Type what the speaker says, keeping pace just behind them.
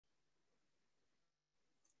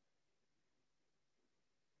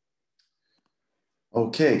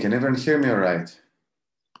Okay, can everyone hear me all right?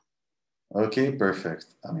 Okay, perfect.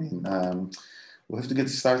 We have to get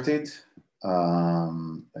started.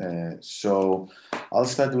 So I'll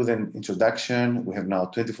start with an introduction. We have now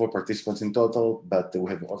 24 participants in total, but we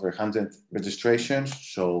have over 100 registrations.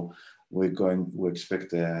 So we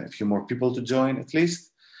expect a few more people to join at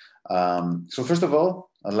least. So first of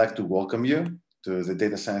all, I'd like to welcome you to the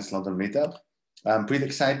Data Science London Meetup. I'm pretty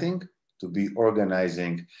exciting to be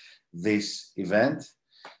organizing this event.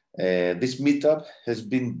 This meetup has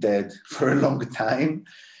been dead for a long time,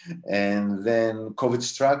 and then COVID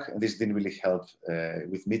struck, and this didn't really help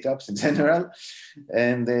with meetups in general.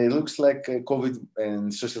 And it looks like COVID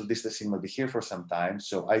and social distancing might be here for some time,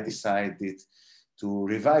 so I decided to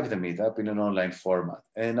revive the meetup in an online format.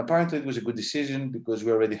 And apparently it was a good decision because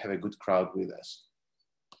we already have a good crowd with us.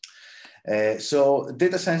 So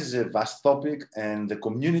data science is a vast topic, and the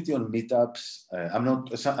community on meetups, I know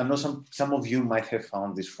some of you might have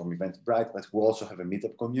found this from Eventbrite, but we also have a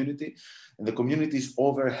meetup community, and the community is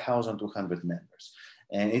over 1,200 members.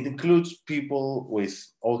 And it includes people with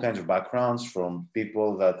all kinds of backgrounds, from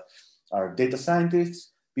people that are data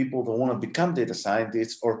scientists, people that want to become data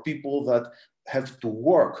scientists, or people that have to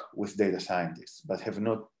work with data scientists, but have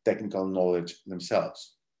no technical knowledge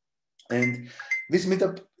themselves. And this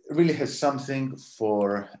meetup really has something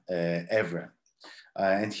for everyone.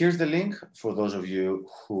 And here's the link for those of you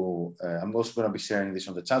who, I'm also going to be sharing this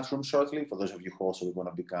on the chat room shortly, for those of you who also want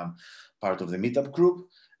to become part of the meetup group.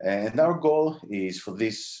 And our goal is for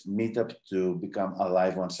this meetup to become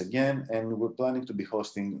alive once again. And we're planning to be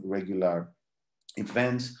hosting regular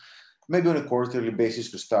events, maybe on a quarterly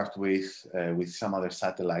basis to start with some other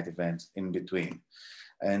satellite events in between.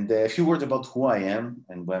 And a few words about who I am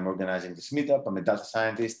and why I'm organizing this meetup. I'm a data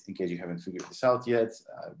scientist, in case you haven't figured this out yet.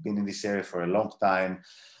 I've been in this area for a long time.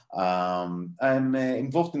 I'm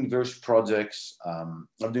involved in various projects. I'm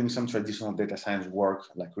doing some traditional data science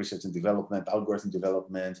work, like research and development, algorithm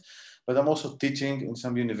development, but I'm also teaching in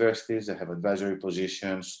some universities. I have advisory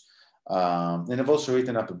positions. And I've also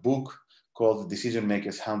written up a book called The Decision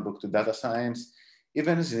Maker's Handbook to Data Science. If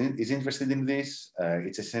anyone is interested in this,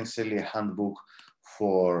 it's essentially a handbook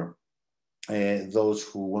for those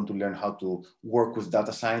who want to learn how to work with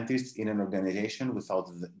data scientists in an organization without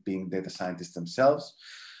being data scientists themselves.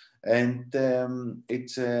 And and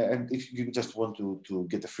if you just want to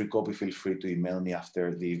get a free copy, feel free to email me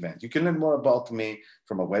after the event. You can learn more about me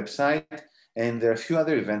from a website, and there are a few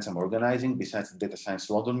other events I'm organizing besides the Data Science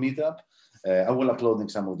London Meetup. I will uploading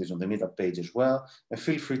some of these on the Meetup page as well, and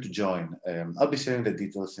feel free to join. I'll be sharing the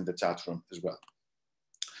details in the chat room as well.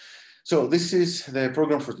 So this is the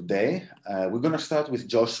program for today. We're going to start with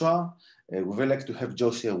Joshua. We'd very like to have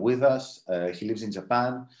Joshua with us. He lives in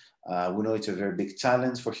Japan. We know it's a very big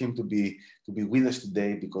challenge for him to be with us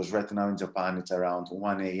today, because right now in Japan it's around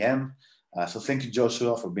 1 a.m. So thank you,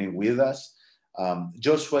 Joshua, for being with us.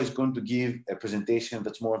 Joshua is going to give a presentation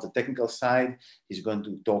that's more on the technical side. He's going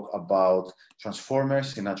to talk about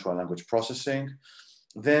transformers in natural language processing.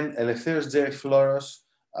 Then Eleftherios Floros.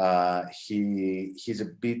 He's a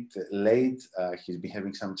bit late. He's been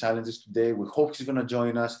having some challenges today. We hope he's going to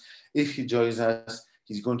join us. If he joins us,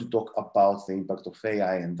 he's going to talk about the impact of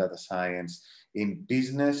AI and data science in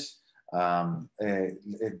business. Eleftherios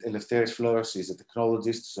Floros is a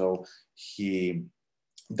technologist, so he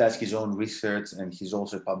does his own research, and he's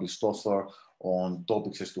also a published author on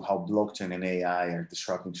topics as to how blockchain and AI are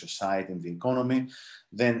disrupting society and the economy.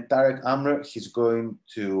 Then Tarek Amr, he's going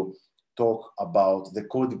to talk about the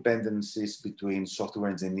codependencies between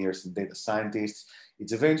software engineers and data scientists.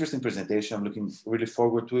 It's a very interesting presentation. I'm looking really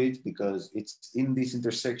forward to it, because it's in this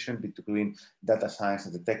intersection between data science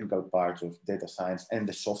and the technical parts of data science and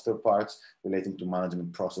the software parts relating to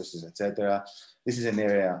management processes, etc. This is an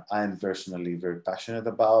area I'm personally very passionate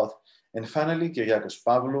about. And finally, Kyriakos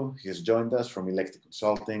Pavlou, he has joined us from Electric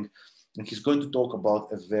Consulting, and he's going to talk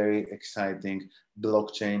about a very exciting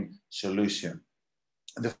blockchain solution.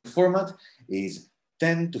 The format is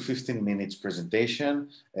 10 to 15 minutes presentation,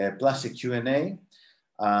 plus a Q&A.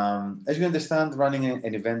 As you understand, running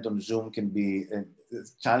an event on Zoom can be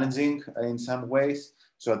challenging in some ways.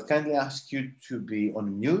 So I'd kindly ask you to be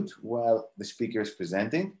on mute while the speaker is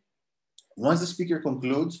presenting. Once the speaker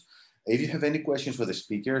concludes, if you have any questions for the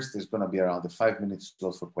speakers, there's going to be around a 5-minute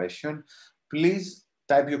slot for question. Please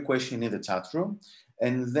type your question in the chat room,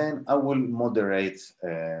 and then I will moderate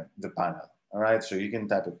the panel. All right, so you can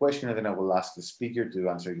type a question, and then I will ask the speaker to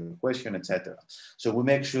answer your question, etc. So we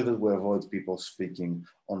make sure that we avoid people speaking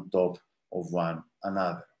on top of one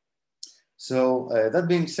another. So that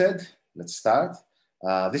being said, let's start.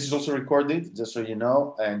 This is also recorded, just so you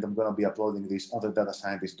know, and I'm going to be uploading this on the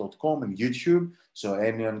datascientist.com and YouTube, so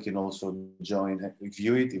anyone can also join and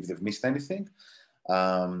review it if they've missed anything.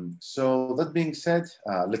 So that being said,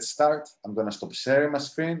 let's start. I'm going to stop sharing my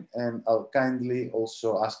screen, and I'll kindly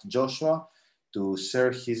also ask Joshua to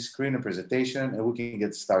share his screen and presentation, and we can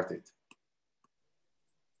get started.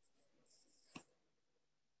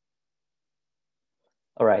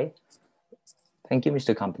 All right. Thank you,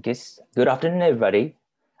 Mr. Kampakis. Good afternoon, everybody.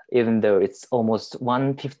 Even though it's almost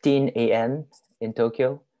 1:15 a.m. in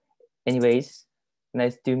Tokyo. Anyways,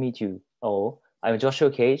 nice to meet you all. I'm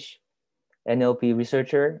Joshua Cage, NLP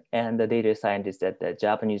researcher and a data scientist at the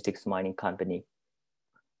Japanese text mining company.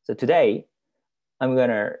 So today, I'm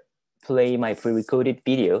gonna play my pre-recorded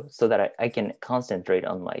video so that I can concentrate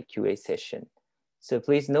on my QA session. So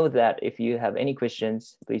please note that if you have any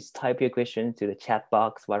questions, please type your questions to the chat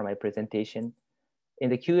box while my presentation. In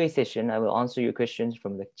the QA session, I will answer your questions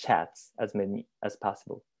from the chats as many as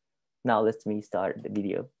possible. Now let me start the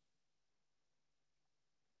video.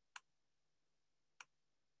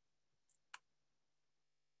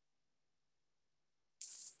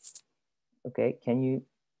 Okay, can you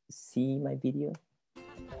see my video?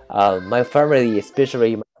 My family,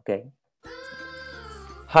 especially, okay.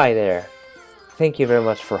 Hi there. Thank you very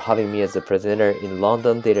much for having me as a presenter in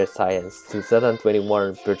London Data Science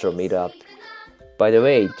 2021 virtual meetup. By the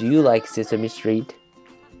way, do you like Sesame Street?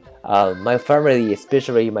 My family,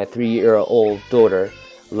 especially my 3-year-old daughter,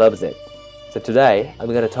 loves it. So today, I'm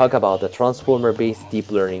going to talk about the transformer-based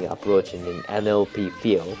deep learning approach in the NLP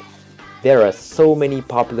field. There are so many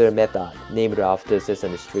popular methods named after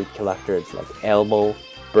Sesame Street characters like Elmo,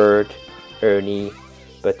 Bert, Ernie,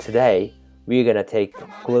 but today, we're going to take a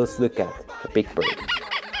close look at the Big Bird.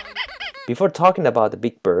 Before talking about the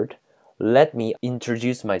Big Bird, let me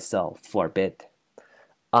introduce myself for a bit.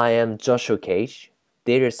 I am Joshua Cage,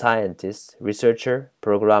 data scientist, researcher,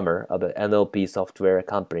 programmer of an NLP software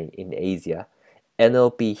company in Asia.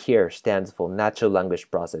 NLP here stands for Natural Language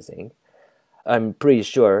Processing. I'm pretty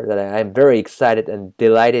sure that I'm very excited and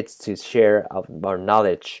delighted to share our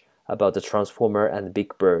knowledge about the Transformer and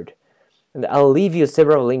Big Bird. And I'll leave you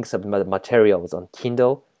several links of materials on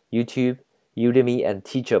Kindle, YouTube, Udemy, and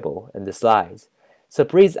Teachable in the slides. So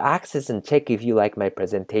please access and check if you like my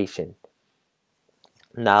presentation.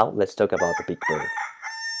 Now let's talk about the Big Bird.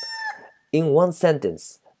 In one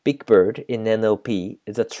sentence, Big Bird in NLP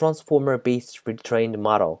is a transformer-based retrained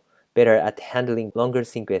model better at handling longer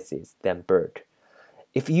sequences than BERT.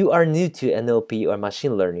 If you are new to NLP or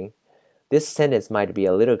machine learning, this sentence might be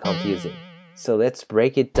a little confusing. So let's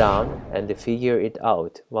break it down and figure it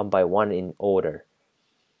out one by one in order.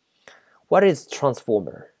 What is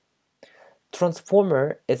transformer?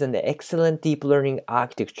 Transformer is an excellent deep learning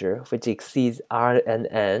architecture which exceeds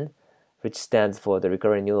RNN, which stands for the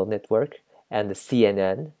recurrent neural network, and the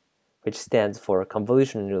CNN, which stands for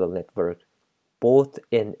convolutional neural network, both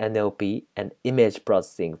in NLP and image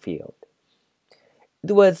processing field.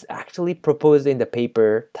 It was actually proposed in the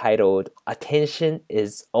paper titled Attention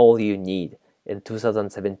is All You Need in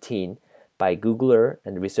 2017 by Googler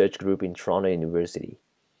and research group in Toronto University.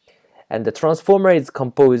 And the transformer is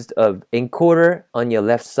composed of encoder on your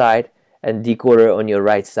left side and decoder on your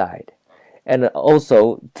right side. And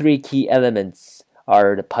also, three key elements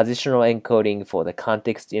are the positional encoding for the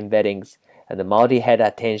context embeddings and the multi-head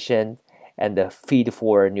attention and the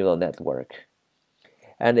feed-forward neural network.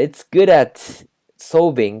 And it's good at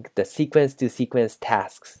solving the sequence-to-sequence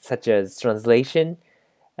tasks such as translation,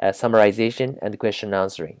 summarization, and question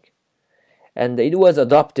answering. And it was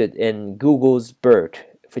adopted in Google's BERT,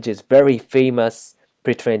 which is very famous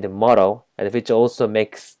pre-trained model, and which also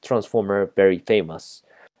makes Transformer very famous.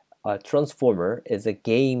 A transformer is a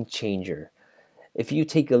game changer. If you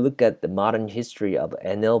take a look at the modern history of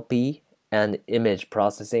NLP and image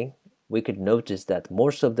processing, we could notice that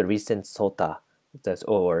most of the recent SOTA,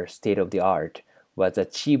 or state of the art, was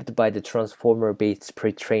achieved by the transformer-based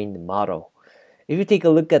pre-trained model. If you take a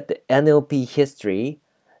look at the NLP history,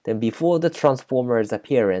 then before the transformer's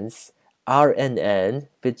appearance, RNN,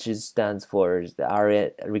 which stands for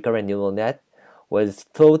the recurrent neural net, was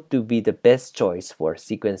thought to be the best choice for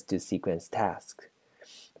sequence-to-sequence tasks.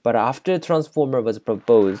 But after transformer was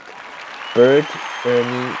proposed, Bert,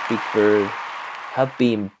 Ernie, Big Bird have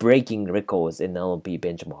been breaking records in NLP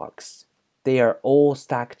benchmarks. They are all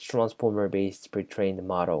stacked transformer-based pre-trained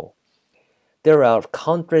model. There are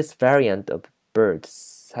countless variants of birds,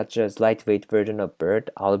 such as lightweight version of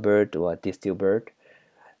bird, Albert or Distilbert,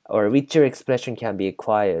 or richer expression can be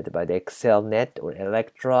acquired by the ExcelNet or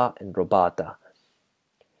Electra and Robata.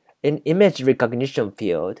 In image recognition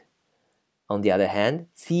field, On the other hand,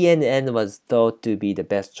 CNN was thought to be the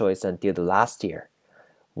best choice until the last year,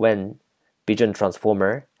 when Vision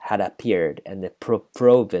Transformer had appeared and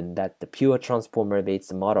proven that the pure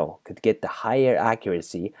transformer-based model could get the higher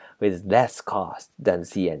accuracy with less cost than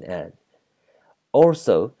CNN.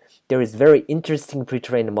 Also, there is very interesting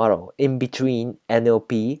pre-trained model in between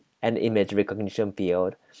NLP and image recognition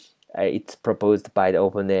field. It's proposed by the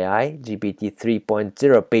OpenAI GPT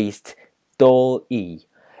 3.0 based DALL-E.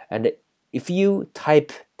 And if you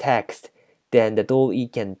type text, then the DALL-E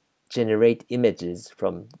can generate images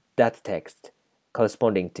from that text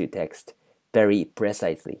corresponding to text very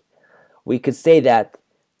precisely. We could say that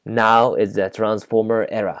now is the transformer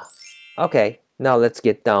era. Okay, now let's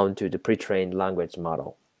get down to the pre-trained language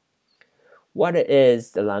model. What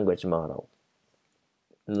is the language model?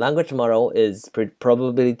 The language model is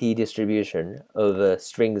probability distribution over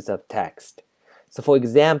strings of text. So for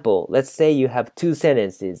example, let's say you have two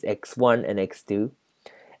sentences, x1 and x2.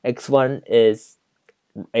 x1 is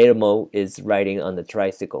Elmo is riding on the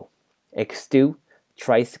tricycle. x2,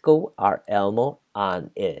 tricycle are Elmo and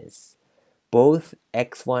is. Both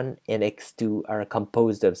x1 and x2 are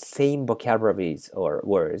composed of same vocabularies or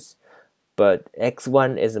words, but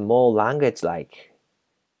x1 is a more language-like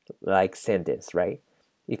sentence, right?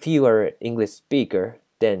 If you are an English speaker,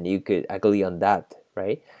 then you could agree on that,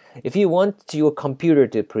 right? If you want your computer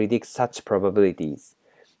to predict such probabilities,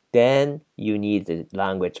 then you need the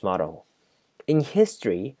language model. In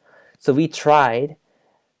history, so we tried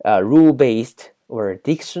a rule-based or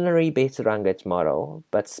dictionary-based language model,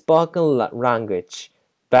 but spoken language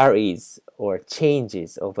varies or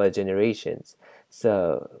changes over generations.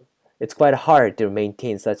 So it's quite hard to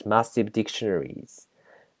maintain such massive dictionaries.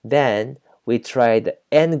 Then we tried the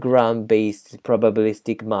n-gram-based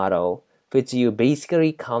probabilistic model, which you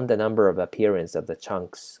basically count the number of appearance of the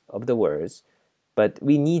chunks of the words, but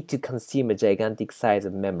we need to consume a gigantic size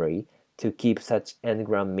of memory to keep such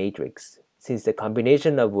n-gram matrix, since the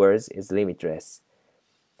combination of words is limitless.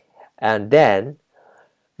 And then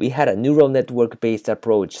we had a neural network-based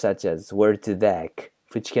approach such as word2vec,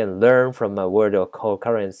 which can learn from a word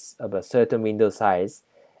occurrence of a certain window size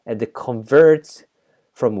and converts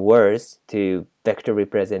from words to vector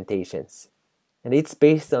representations. And it's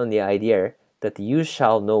based on the idea that you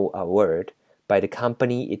shall know a word by the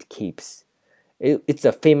company it keeps. It's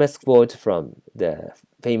a famous quote from the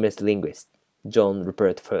famous linguist John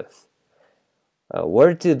Rupert Firth.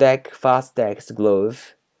 Word2vec fast text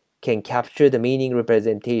glove can capture the meaning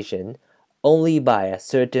representation only by a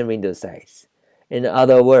certain window size. In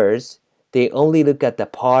other words, they only look at the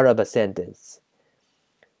part of a sentence.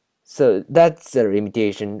 So that's a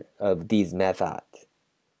limitation of these methods.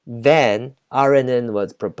 Then RNN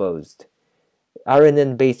was proposed.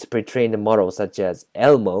 RNN-based pre-trained models such as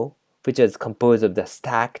Elmo, which is composed of the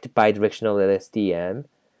stacked bidirectional LSTM,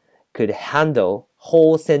 could handle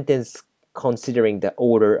whole sentence considering the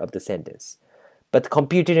order of the sentence. But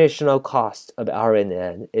computational cost of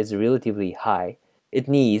RNN is relatively high. It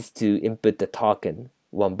needs to input the token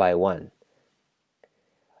one by one.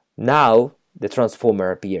 Now the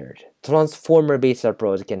transformer appeared. Transformer-based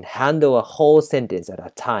approach can handle a whole sentence at a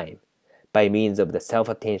time by means of the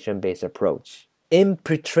self-attention-based approach. In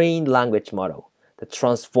pre-trained language model, the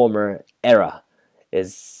transformer era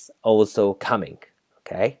is also coming,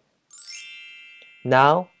 okay?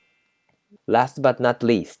 Now, last but not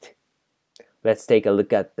least, let's take a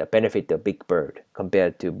look at the benefit of Big Bird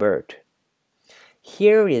compared to BERT.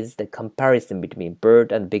 Here is the comparison between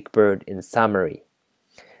BERT and Big Bird in summary.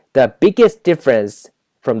 The biggest difference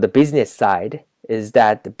from the business side is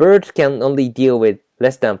that BERT can only deal with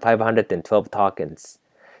less than 512 tokens.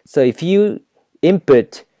 So if you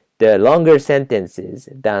input the longer sentences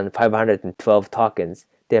than 512 tokens,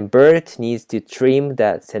 then BERT needs to trim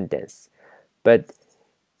that sentence. But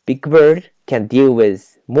Big Bird can deal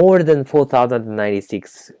with more than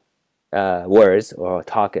 4,096 words or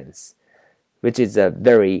tokens, which is a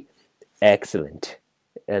very excellent.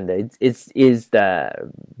 And it is the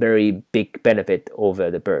very big benefit over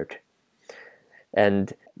the BERT.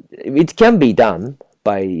 And it can be done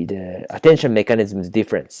by the attention mechanisms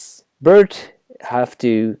difference. BERT have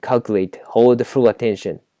to calculate hold full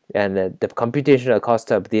attention, and the computational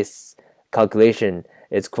cost of this calculation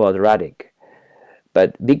is quadratic.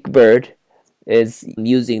 But Big Bird is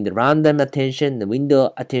using the random attention, the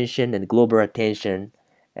window attention, and global attention,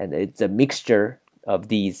 and it's a mixture of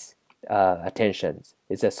these attentions.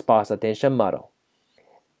 It's a sparse attention model.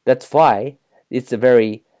 That's why it's a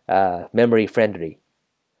very memory friendly.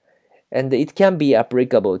 And it can be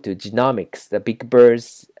applicable to genomics. The Big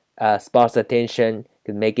Bird's sparse attention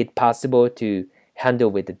can make it possible to handle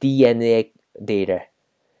with the DNA data.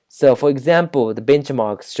 So for example, the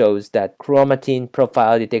benchmark shows that chromatin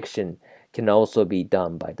profile detection can also be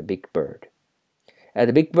done by the Big Bird. And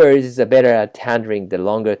the Big Bird is better at handling the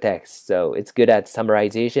longer text, so it's good at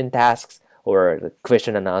summarization tasks or the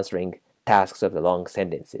question and answering tasks of the long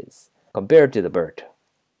sentences compared to the Bird.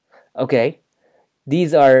 Okay,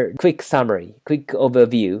 these are quick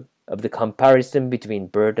overview of the comparison between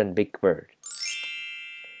Bird and Big Bird.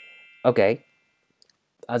 Okay,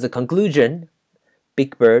 as a conclusion,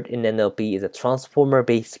 Big Bird in NLP is a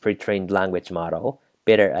transformer-based pre-trained language model,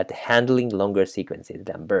 better at handling longer sequences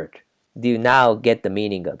than Bird. Do you now get the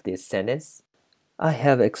meaning of this sentence? I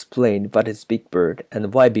have explained what is Big Bird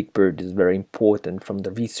and why Big Bird is very important from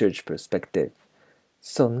the research perspective.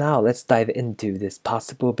 So now let's dive into this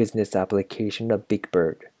possible business application of Big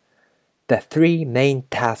Bird. The three main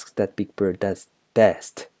tasks that Big Bird does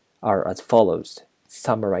best are as follows: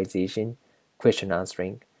 summarization, question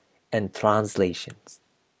answering, and translations.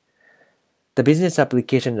 The business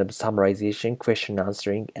application of summarization, question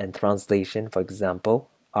answering, and translation, for example,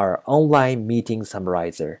 are online meeting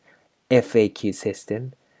summarizer, FAQ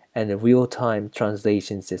system, and real-time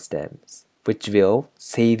translation systems, which will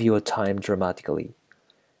save your time dramatically.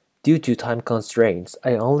 Due to time constraints,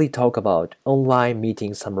 I only talk about online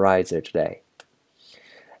meeting summarizer today.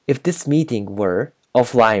 If this meeting were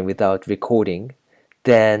offline without recording,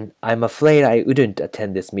 then I'm afraid I wouldn't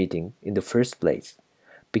attend this meeting in the first place,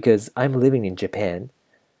 because I'm living in Japan.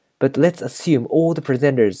 But let's assume all the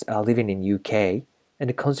presenters are living in UK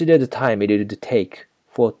and consider the time it would take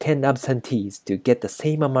for 10 absentees to get the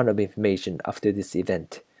same amount of information after this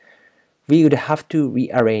event. We would have to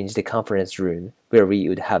rearrange the conference room where we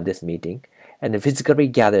would have this meeting and physically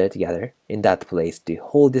gather together in that place to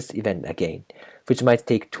hold this event again, which might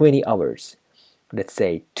take 20 hours. Let's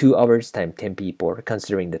say 2 hours times 10 people,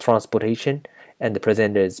 considering the transportation and the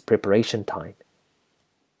presenter's preparation time.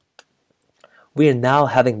 We are now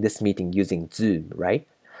having this meeting using Zoom, right?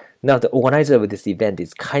 Now the organizer of this event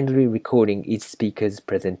is kindly recording each speaker's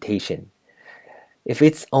presentation. If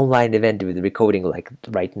it's online event with recording like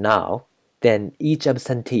right now, then each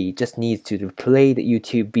absentee just needs to play the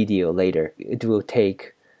YouTube video later. It will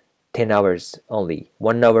take 10 hours only,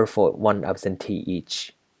 1 hour for one absentee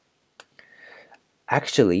each.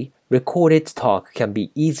 Actually, recorded talk can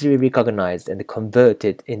be easily recognized and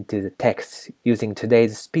converted into the text using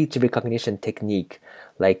today's speech recognition technique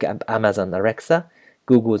like Amazon Alexa,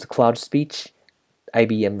 Google's Cloud Speech,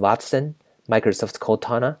 IBM Watson, Microsoft's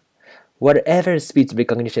Cortana. Whatever speech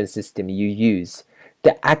recognition system you use,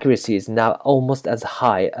 the accuracy is now almost as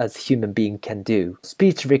high as human being can do.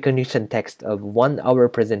 Speech recognition text of 1 hour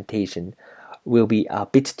presentation will be a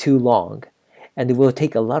bit too long, and it will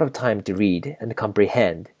take a lot of time to read and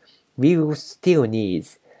comprehend. We will still need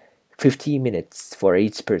 15 minutes for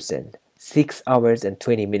each person, 6 hours and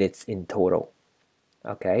 20 minutes in total.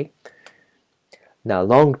 Okay? Now,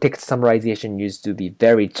 long text summarization used to be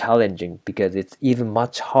very challenging because it's even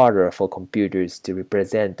much harder for computers to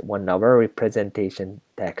represent 1 hour representation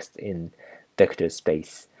text in vector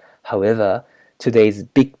space. However, today's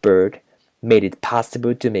Big Bird made it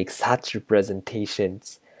possible to make such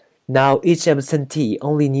representations. Now, each absentee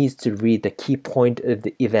only needs to read the key point of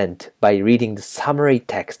the event by reading the summary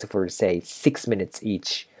text for, say, 6 minutes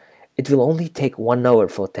each. It will only take 1 hour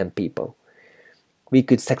for 10 people. We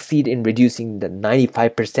could succeed in reducing the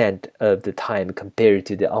 95% of the time compared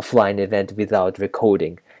to the offline event without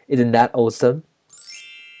recording. Isn't that awesome?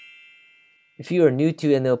 If you are new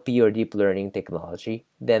to NLP or deep learning technology,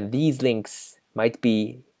 then these links might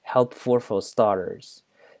be helpful for starters.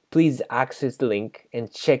 Please access the link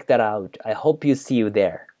and check that out. I hope you see you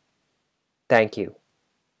there. Thank you.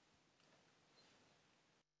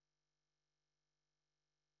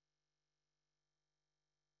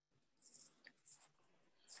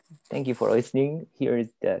 Thank you for listening. Here is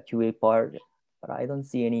the QA part, but I don't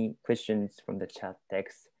see any questions from the chat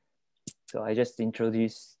text. So I just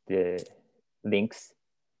introduced the links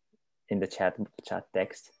in the chat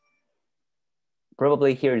text.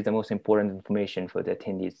 Probably here is the most important information for the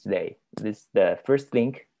attendees today. This is the first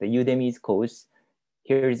link, the Udemy's course.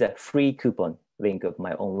 Here is a free coupon link of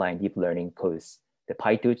my online deep learning course, the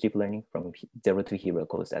PyTorch deep learning from Zero to Hero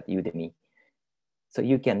course at Udemy. So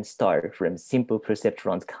you can start from simple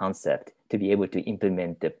perceptrons concept to be able to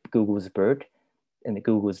implement the Google's BERT and the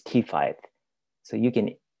Google's T5. So you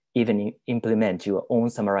can even implement your own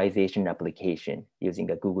summarization application using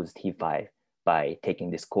the Google's T5 by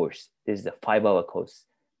taking this course. This is a 5-hour course.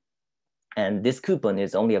 And this coupon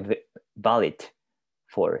is only valid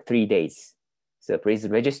for 3 days. So please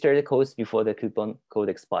register the course before the coupon code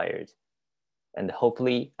expires. And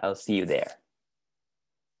hopefully I'll see you there.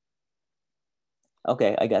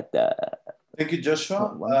 Okay, I got the. Thank you,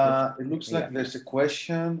 Joshua. It looks like Yeah. there's a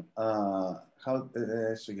question. How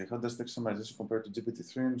does text summarization compare to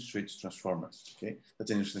GPT-3 and switch transformers? Okay,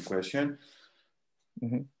 that's an interesting question.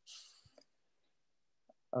 Mm-hmm.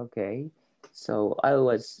 Okay, so I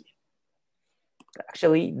was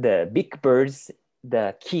actually the big birds.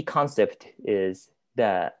 The key concept is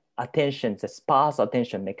the attention, the sparse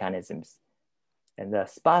attention mechanisms, and the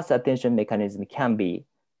sparse attention mechanism can be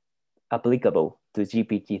applicable to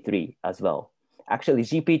GPT-3 as well. Actually,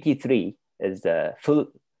 GPT-3 is a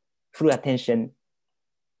full attention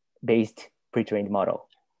based pre-trained model,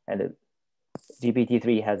 and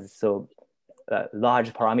GPT-3 has so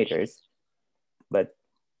large parameters, but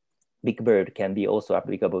Big Bird can be also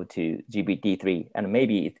applicable to GPT-3, and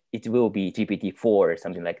maybe it will be GPT-4 or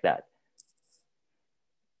something like that.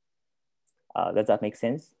 Does that make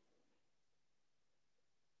sense?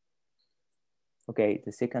 Okay,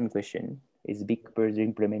 the second question is Big Bird's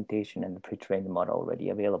implementation and pre-trained model already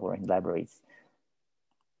available in libraries?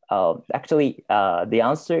 Actually, the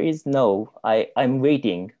answer is no. I'm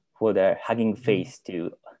waiting for the Hugging Face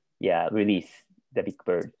to release the Big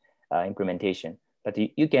Bird implementation. But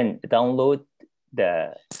you can download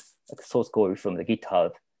the source code from the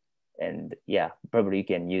GitHub, and probably you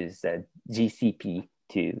can use the GCP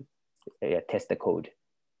to test the code.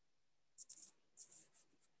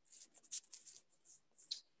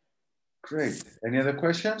 Great. Any other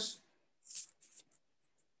questions?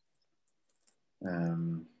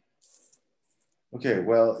 Okay,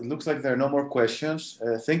 well, it looks like there are no more questions.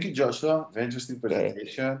 Thank you, Joshua. Very interesting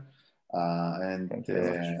presentation. Thank you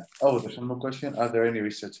very much. Oh, there's one more question. Are there any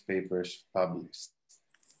research papers published?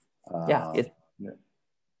 It's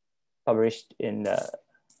published in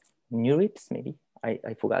NeurIPS, maybe.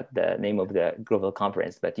 I forgot the name of the global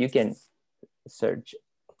conference, but you can search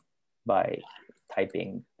by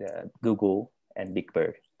typing the Google and Big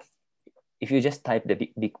Bird. If you just type the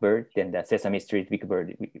Big Bird, then the Sesame Street Big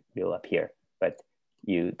Bird will appear. But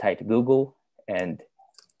you type Google and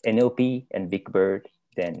NLP and Big Bird,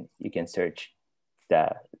 then you can search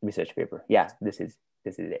the research paper. Yeah, this is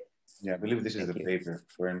it. Yeah, I believe this is the paper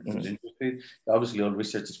for anyone who's interested. Obviously, all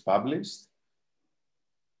research is published.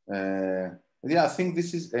 I think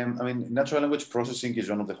this is, natural language processing is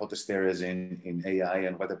one of the hottest areas in AI,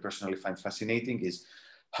 and what I personally find fascinating is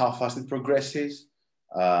how fast it progresses.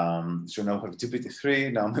 So now we have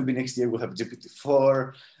GPT-3, now maybe next year we'll have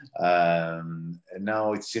GPT-4. And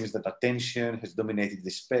now it seems that attention has dominated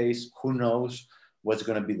the space. Who knows what's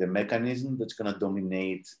going to be the mechanism that's going to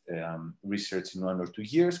dominate research in 1 or 2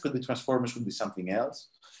 years? Could be transformers, could be something else.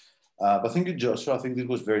 But thank you, Joshua. I think it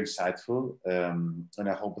was very insightful. And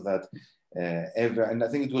I hope that and I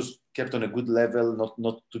think it was kept on a good level,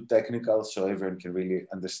 not too technical, so everyone can really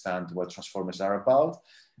understand what transformers are about.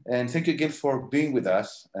 And thank you again for being with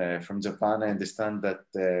us from Japan. I understand that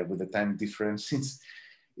with the time difference,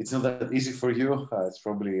 it's not that easy for you. It's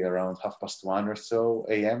probably around 1:30 or so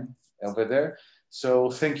a.m. over there. So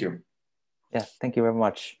thank you. Yeah, thank you very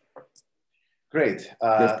much. Great.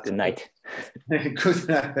 Good night. Good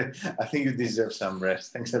night. I think you deserve some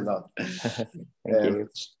rest. Thanks a lot. Thank you.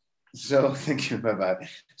 So thank you. Bye-bye.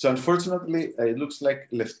 So unfortunately, it looks like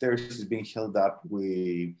Eleftherios is being held up.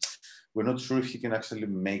 We're not sure if he can actually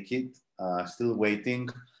make it. Still waiting.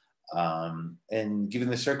 And given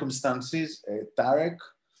the circumstances, Tarek,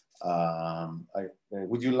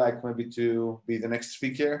 would you like maybe to be the next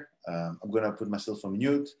speaker? I'm going to put myself on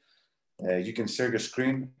mute. You can share your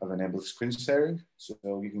screen. I've enabled screen sharing, so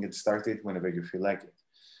you can get started whenever you feel like it.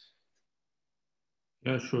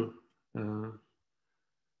 Yeah, sure.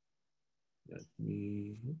 Let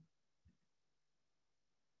me.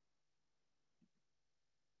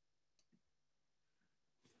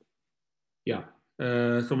 Yeah.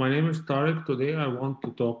 So my name is Tarek. Today I want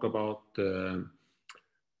to talk about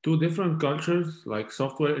two different cultures, like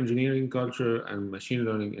software engineering culture and machine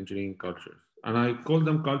learning engineering cultures. And I call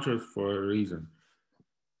them cultures for a reason.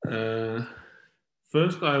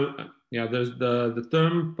 First, there's the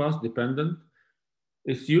term past dependent.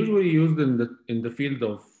 It's usually used in the field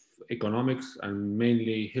of economics and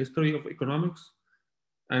mainly history of economics.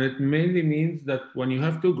 And it mainly means that when you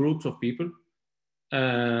have two groups of people,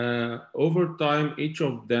 over time, each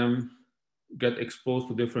of them get exposed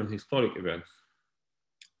to different historic events.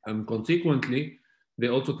 And consequently, they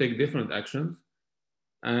also take different actions.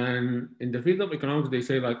 And in the field of economics, they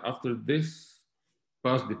say like after this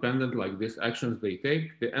past dependent, like these actions they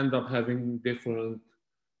take, they end up having different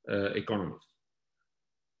economies.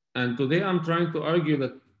 And today I'm trying to argue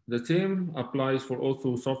that the same applies for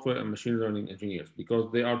also software and machine learning engineers,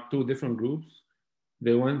 because they are two different groups.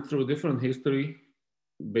 They went through different history,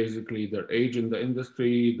 basically their age in the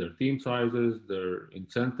industry, their team sizes, their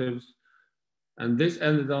incentives. And this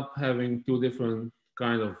ended up having two different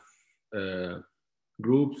kind of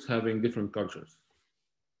groups having different cultures.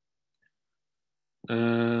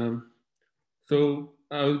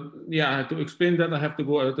 Yeah, to explain that, I have to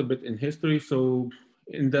go a little bit in history. So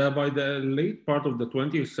by the late part of the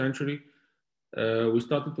 20th century, we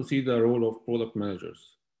started to see the role of product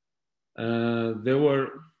managers. There were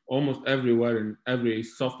almost everywhere in every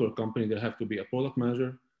software company, there have to be a product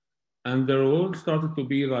manager. And their role started to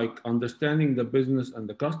be like understanding the business and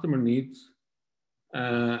the customer needs.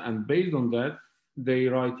 And based on that, they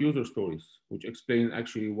write user stories, which explain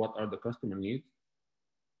actually what are the customer needs.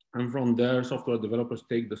 And from there, software developers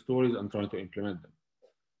take the stories and try to implement them.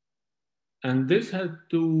 And this had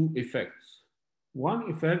two effects. One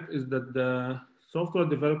effect is that the software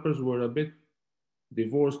developers were a bit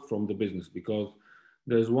divorced from the business because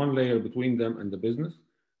there's one layer between them and the business.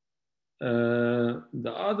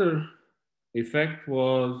 The other effect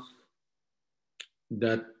was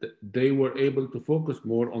that they were able to focus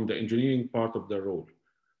more on the engineering part of their role.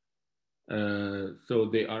 So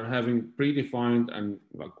they are having predefined and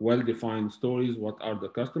like well-defined stories. What are the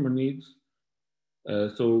customer needs?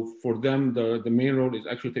 So for them, the main role is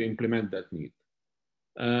actually to implement that need.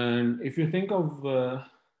 And if you think of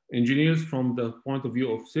engineers from the point of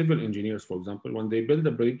view of civil engineers, for example, when they build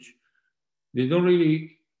a bridge, they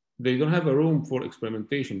don't have a room for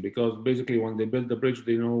experimentation because basically when they build the bridge,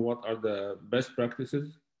 they know what are the best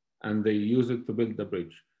practices and they use it to build the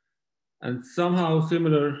bridge. And somehow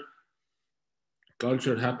similar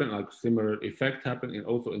culture happen, like similar effect happen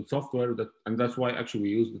also in software, and that's why actually we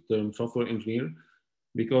use the term software engineer,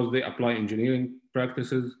 because they apply engineering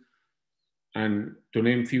practices, and to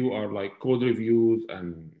name few are like code reviews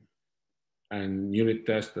and unit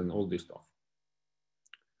tests and all this stuff.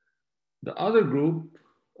 The other group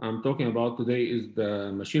I'm talking about today is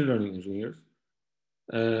the machine learning engineers.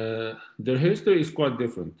 Their history is quite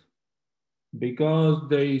different because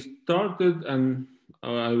they started, and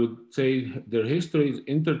I would say their history is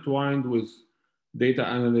intertwined with data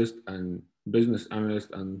analysts and business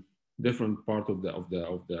analysts and different part of the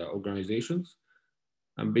organizations.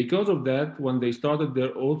 And because of that, when they started,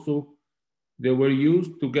 they were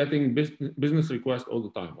used to getting business requests all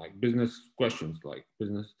the time, like business questions, like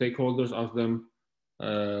business stakeholders ask them,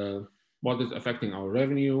 what is affecting our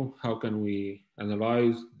revenue? How can we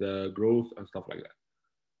analyze the growth and stuff like that?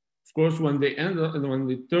 Of course, when they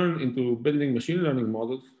turn into building machine learning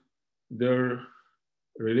models, their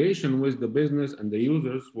relation with the business and the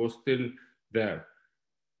users was still there.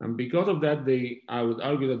 And because of that, I would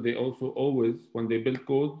argue that they also always, when they build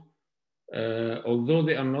code, although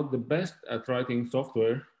they are not the best at writing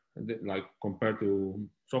software, like compared to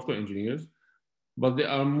software engineers, but they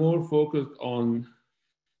are more focused on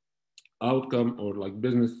outcome or like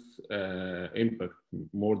business impact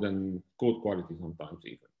more than code quality sometimes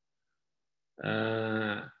even.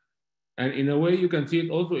 And in a way, you can see it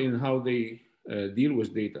also in how they deal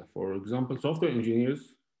with data. For example, software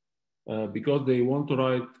engineers, because they want to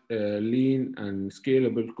write lean and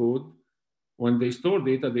scalable code, when they store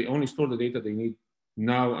data, they only store the data they need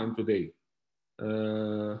now and today.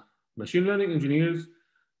 Machine learning engineers,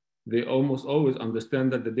 they almost always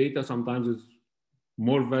understand that the data sometimes is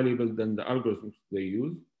more valuable than the algorithms they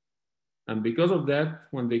use. And because of that,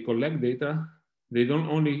 when they collect data, they don't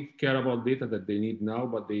only care about data that they need now,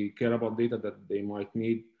 but they care about data that they might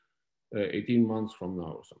need 18 months from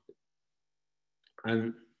now or something.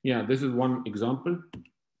 And yeah, this is one example.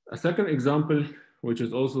 A second example, which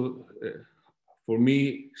is also, for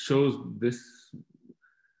me, shows this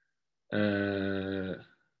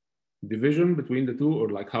division between the two, or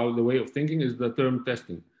like how the way of thinking is the term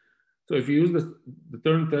testing. So if you use the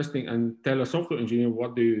term testing and tell a software engineer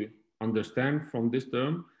what do you understand from this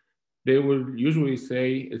term, they will usually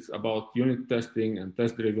say it's about unit testing and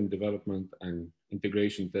test-driven development and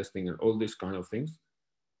integration testing and all these kind of things.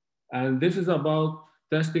 And this is about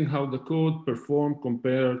testing how the code performs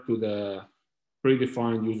compared to the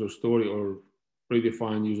predefined user story or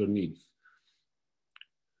predefined user needs.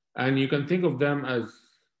 And you can think of them as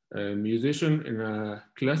a musician in a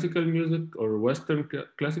classical music or Western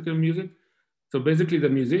classical music. So basically the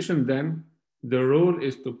musician then, the role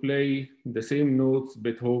is to play the same notes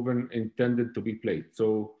Beethoven intended to be played.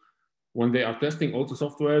 So when they are testing also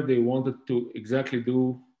software, they wanted to exactly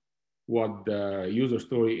do what the user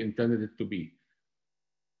story intended it to be.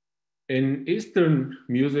 In Eastern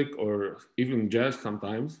music or even jazz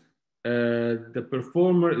sometimes, the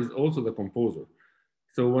performer is also the composer.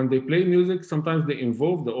 So when they play music, sometimes they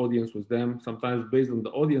involve the audience with them. Sometimes based on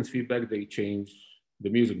the audience feedback, they change the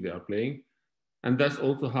music they are playing. And that's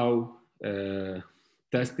also how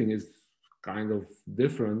testing is kind of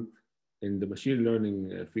different in the machine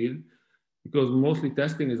learning field, because mostly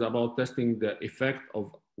testing is about testing the effect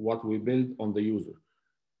of what we build on the user.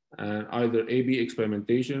 And either A/B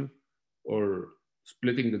experimentation or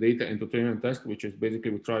splitting the data into train and test, which is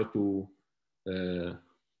basically we try to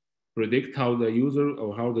predict how the user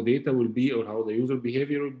or how the data will be or how the user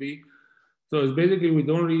behavior will be. So it's basically we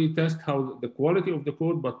don't really test how the quality of the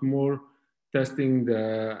code, but more testing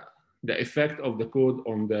the effect of the code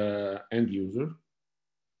on the end user.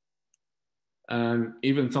 And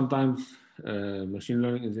even sometimes machine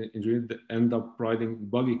learning engineers end up writing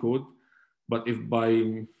buggy code, but if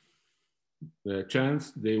by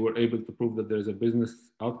chance they were able to prove that there's a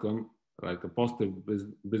business outcome, like a positive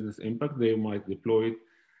business impact, they might deploy it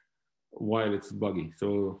while it's buggy.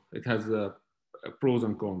 So it has pros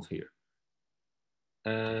and cons here.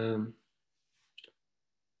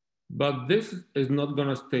 But this is not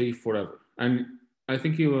gonna stay forever. And I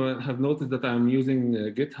think you have noticed that I'm using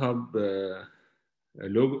GitHub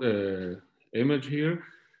logo image here.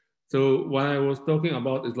 So what I was talking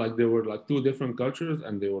about is like there were like two different cultures,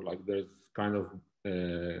 and they were like there's kind of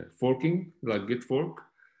forking, like Git fork,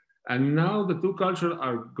 and now the two cultures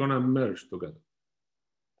are gonna merge together.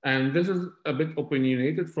 And this is a bit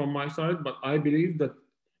opinionated from my side, but I believe that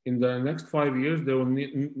in the next 5 years there will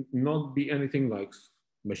not be anything like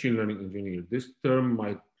machine learning engineer. This term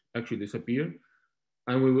might actually disappear,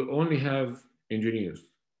 and we will only have engineers.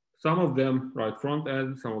 Some of them write front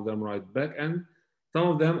end, some of them write back end, some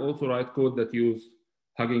of them also write code that use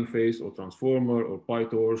Hugging Face or Transformer or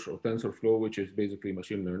PyTorch or TensorFlow, which is basically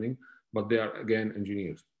machine learning, but they are again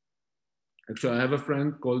engineers. Actually, I have a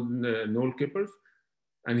friend called Noel Kippers,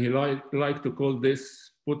 and he like to call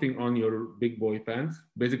this putting on your big boy pants,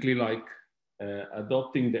 basically like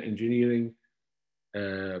adopting the engineering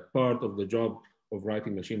part of the job of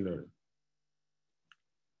writing machine learning.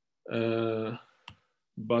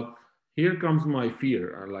 But here comes my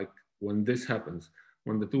fear, like when this happens,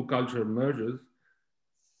 when the two culture merges,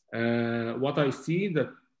 what I see that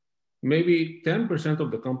maybe 10%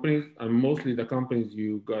 of the companies, and mostly the companies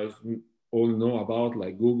you guys all know about,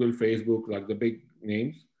 like Google, Facebook, like the big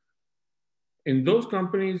names, in those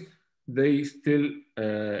companies, they still,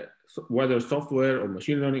 whether software or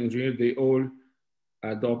machine learning engineer, they all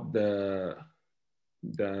adopt the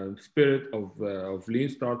spirit of lean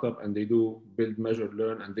startup, and they do build, measure,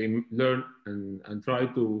 learn, and they learn and try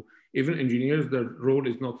to, even engineers, their role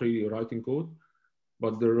is not really writing code,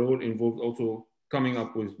 but their role involves also coming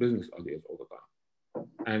up with business ideas all the time.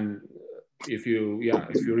 And if you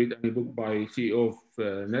read any book by CEO of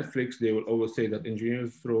Netflix, they will always say that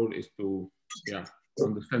engineers' role is to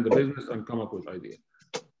understand the business and come up with ideas.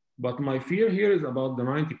 But my fear here is about the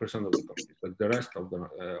 90% of the companies, like the rest of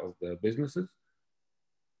the businesses,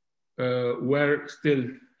 where still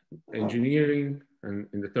engineering, and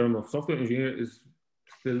in the term of software engineer, is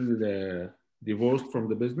still divorced from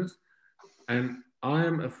the business. And I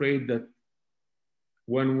am afraid that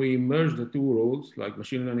when we merge the two roles, like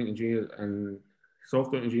machine learning engineer and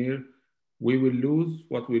software engineer, we will lose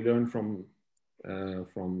what we learned from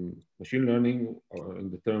machine learning, or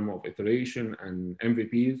in the term of iteration and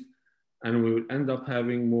MVPs, and we will end up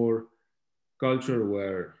having more culture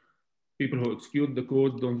where people who execute the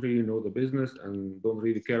code don't really know the business and don't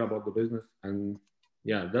really care about the business. And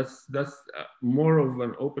yeah, that's more of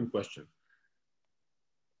an open question.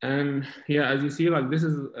 And yeah, as you see, like this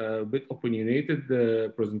is a bit opinionated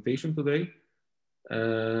presentation today.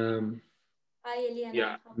 Hi, Eliana.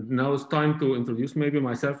 Yeah, now it's time to introduce maybe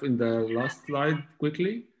myself in the last slide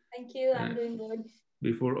quickly. Thank you, I'm doing good.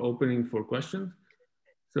 Before opening for questions.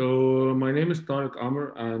 So my name is Tarek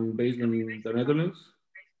Amr, I'm based in the Netherlands.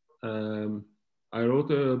 I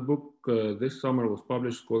wrote a book this summer, was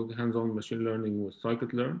published, called Hands-on Machine Learning with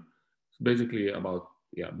Scikit-learn. It's basically about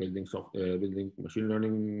building machine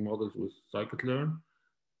learning models with Scikit-learn.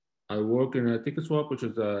 I work in a TicketSwap, which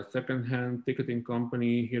is a second-hand ticketing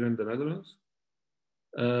company here in the Netherlands.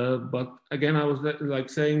 But again, I was like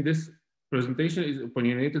saying, this presentation is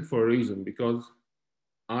opinionated for a reason, because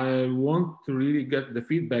I want to really get the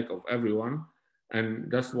feedback of everyone.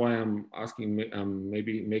 And that's why I'm asking,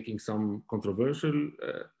 maybe making some controversial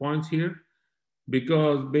points here,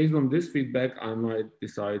 because based on this feedback, I might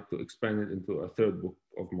decide to expand it into a third book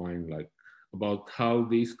of mine, like about how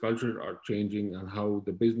these cultures are changing and how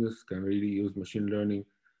the business can really use machine learning,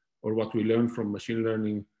 or what we learn from machine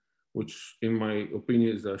learning, which in my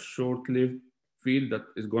opinion is a short-lived field that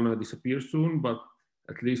is gonna disappear soon, but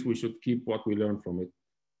at least we should keep what we learn from it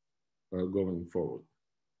going forward.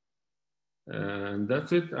 And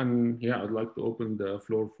that's it. And yeah, I'd like to open the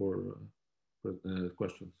floor for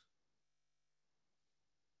questions.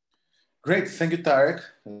 Great, thank you, Tarek.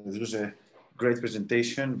 This was a great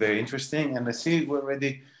presentation, very interesting. And I see we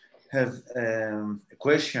already have a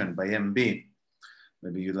question by MB.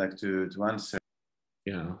 Maybe you'd like to answer.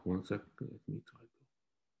 Yeah, one second. Let me try.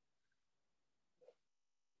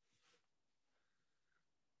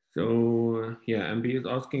 So yeah, MB is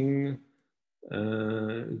asking,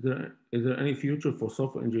 is there any future for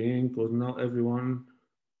software engineering? Because now everyone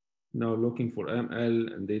now looking for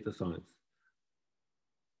ML and data science.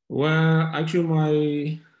 Well, actually,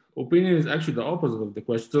 my opinion is actually the opposite of the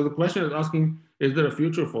question. So the question is asking, is there a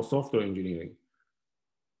future for software engineering?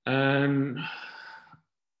 And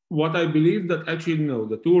what I believe that actually, no,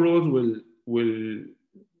 the two roles will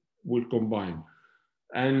combine.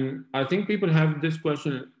 And I think people have this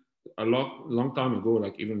question a long time ago,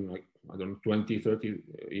 like even like, I don't know, 20, 30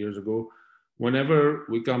 years ago. Whenever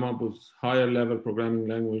we come up with higher level programming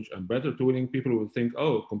language and better tooling, people will think,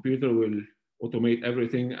 oh, computer will automate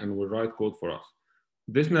everything and will write code for us.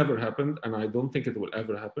 This never happened, and I don't think it will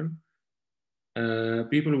ever happen.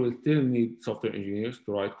 People will still need software engineers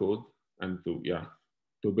to write code and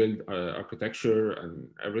to build architecture and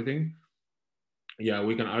everything. Yeah,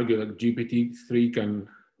 we can argue that GPT-3 can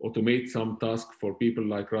automate some tasks for people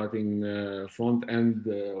like writing front end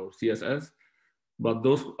or CSS, but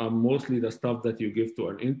those are mostly the stuff that you give to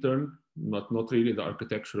an intern, not really the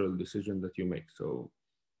architectural decision that you make. So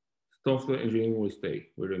software engineering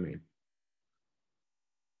will remain.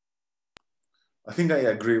 I think I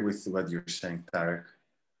agree with what you're saying, Tarek.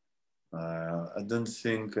 I don't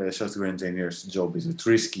think a software engineer's job is at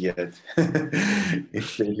risk yet.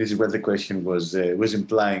 If this is what the question was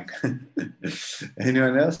implying.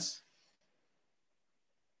 Anyone else?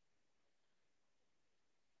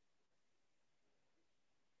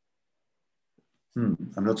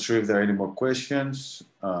 I'm not sure if there are any more questions.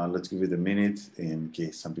 Let's give it a minute in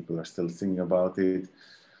case some people are still thinking about it.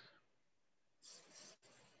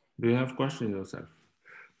 Do you have questions yourself?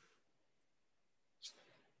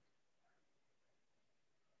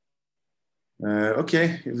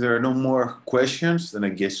 Okay, if there are no more questions, then I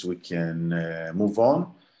guess we can move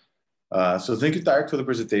on. So thank you, Tarek, for the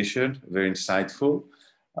presentation. Very insightful.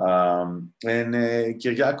 And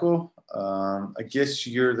Kyriako, I guess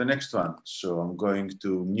you're the next one. So I'm going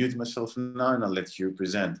to mute myself now and I'll let you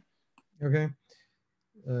present. Okay.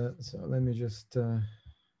 So let me just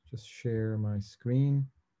share my screen.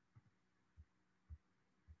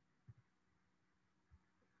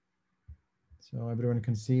 So everyone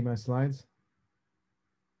can see my slides.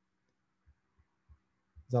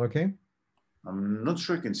 Is that okay? I'm not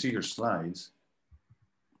sure I can see your slides.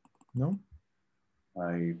 No?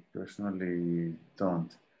 I personally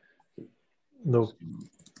don't. No.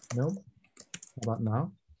 No? How about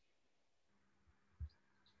now?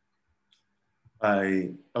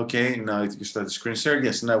 Okay, now you start the screen share.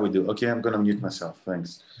 Yes, now we do. Okay, I'm gonna mute myself.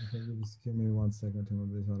 Thanks. Okay, just give me 1 second to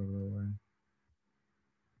move this out of the way.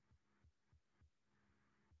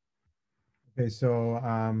 Okay, so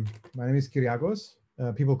my name is Kyriakos.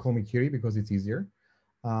 People call me Kiri because it's easier.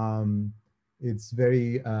 It's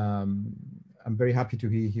very, I'm very happy to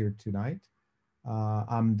be here tonight.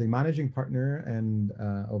 I'm the managing partner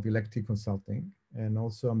of Elective Consulting, and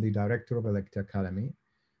also I'm the director of Elective Academy.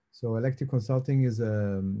 So Elective Consulting is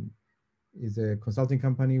a consulting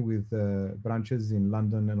company with branches in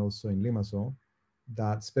London and also in Limassol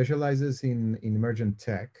that specializes in emergent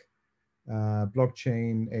tech,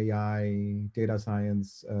 blockchain, AI, data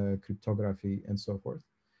science, cryptography, and so forth.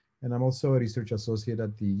 And I'm also a research associate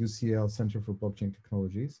at the UCL Center for Blockchain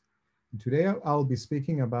Technologies. And today I'll be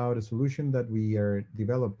speaking about a solution that we are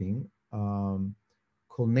developing called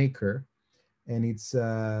Naker. And it's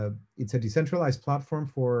a decentralized platform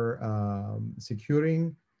for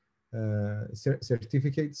securing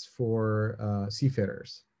certificates for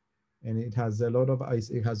seafarers. And it has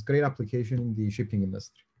it has great application in the shipping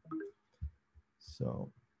industry.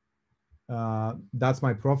 So that's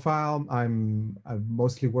my profile. I've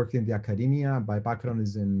mostly worked in the academia. My background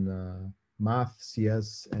is in math,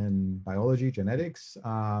 CS, and biology, genetics.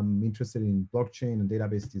 I'm interested in blockchain and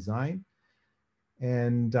database design.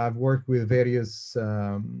 And I've worked with various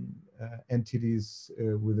entities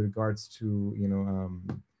with regards to,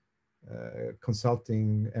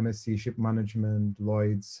 consulting, MSc, ship management,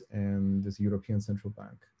 Lloyd's, and the European Central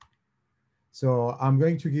Bank. So I'm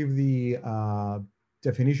going to give the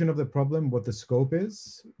definition of the problem, what the scope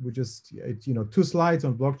is. We just, 2 slides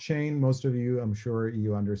on blockchain. Most of you, I'm sure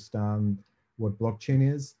you understand what blockchain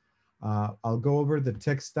is. I'll go over the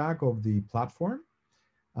tech stack of the platform.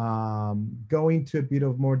 Go into a bit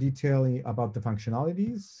of more detail about the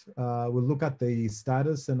functionalities. We'll look at the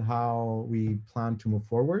status and how we plan to move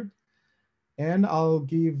forward. And I'll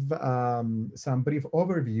give some brief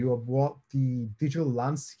overview of what the digital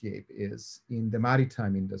landscape is in the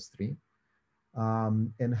maritime industry,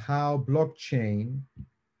 and how blockchain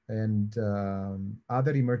and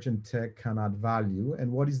other emergent tech can add value,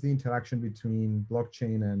 and what is the interaction between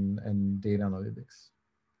blockchain and data analytics.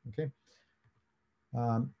 Okay.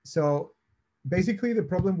 So basically the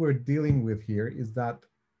problem we're dealing with here is that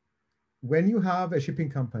when you have a shipping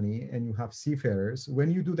company and you have seafarers,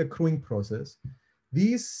 when you do the crewing process,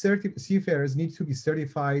 these seafarers need to be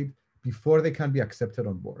certified before they can be accepted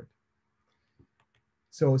on board.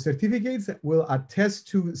 So certificates will attest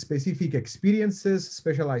to specific experiences,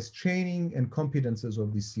 specialized training, and competences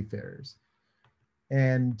of these seafarers.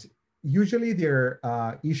 And usually they're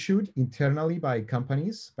issued internally by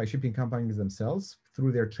companies, by shipping companies themselves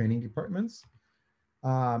through their training departments.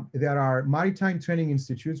 There are maritime training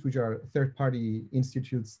institutes, which are third-party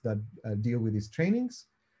institutes that deal with these trainings,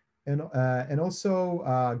 and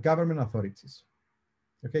also government authorities.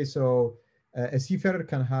 Okay, so a seafarer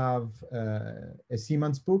can have a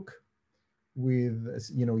seaman's book with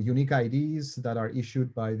unique IDs that are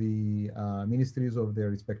issued by the ministries of their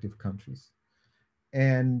respective countries.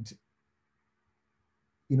 And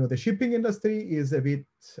the shipping industry is a bit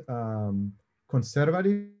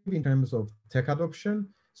conservative in terms of tech adoption.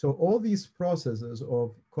 So all these processes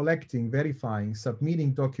of collecting, verifying,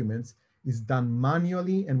 submitting documents is done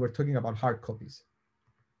manually, and we're talking about hard copies.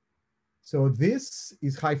 So this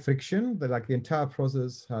is high friction, but like the entire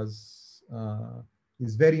process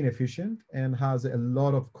is very inefficient and has a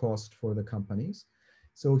lot of cost for the companies.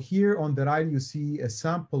 So here on the right, you see a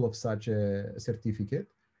sample of such a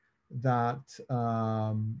certificate that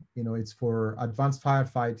it's for advanced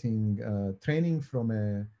firefighting training from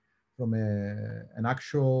an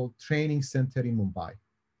actual training center in Mumbai,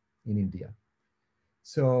 in India.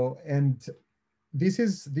 So, and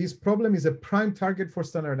this problem is a prime target for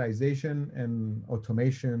standardization and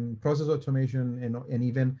automation, process automation, and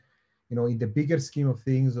even in the bigger scheme of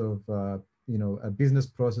things of a business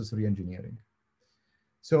process reengineering.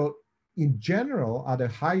 So in general, at a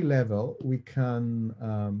high level, we can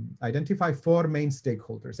identify 4 main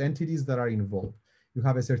stakeholders, entities that are involved. You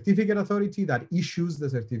have a certificate authority that issues the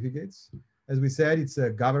certificates. As we said, it's a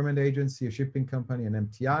government agency, a shipping company, an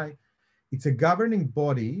MTI. It's a governing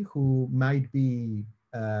body who might be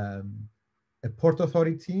a port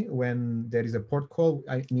authority when there is a port call,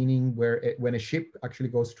 meaning when a ship actually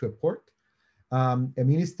goes to a port, a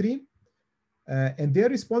ministry, and they're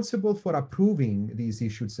responsible for approving these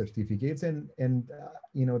issued certificates, and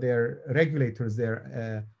they're regulators.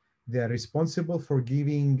 They're responsible for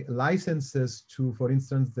giving licenses to, for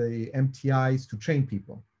instance, the MTIs to train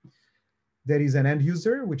people. There is an end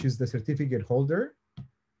user, which is the certificate holder.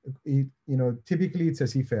 Typically it's a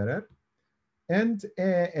seafarer, and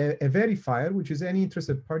a verifier, which is any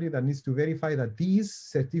interested party that needs to verify that these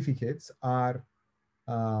certificates are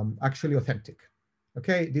actually authentic.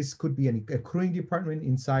 Okay, this could be a crewing department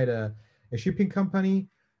inside a shipping company.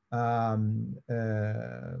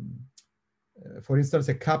 For instance,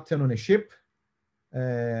 a captain on a ship,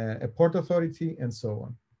 a port authority, and so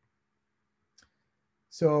on.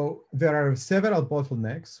 So there are several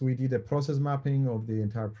bottlenecks. We did a process mapping of the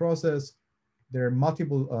entire process. There are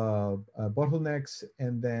multiple bottlenecks.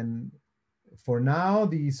 And then for now,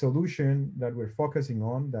 the solution that we're focusing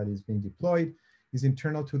on that is being deployed is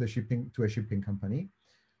internal to a shipping company.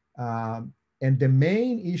 And the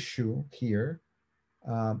main issue here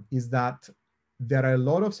is that there are a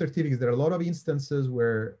lot of certificates. There are a lot of instances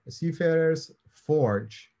where seafarers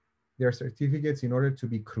forge their certificates in order to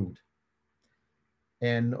be crewed.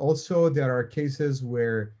 And also there are cases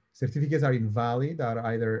where certificates are invalid, are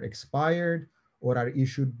either expired or are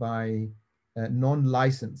issued by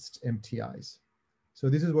non-licensed MTIs. So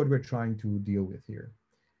this is what we're trying to deal with here.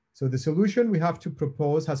 So the solution we have to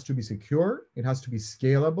propose has to be secure. It has to be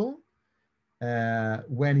scalable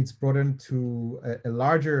when it's brought into a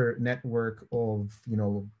larger network of,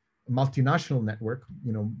 multinational network,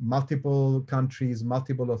 multiple countries,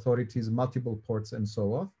 multiple authorities, multiple ports, and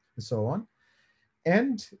so on.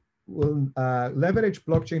 And we'll leverage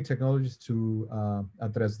blockchain technologies to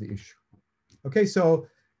address the issue. Okay, so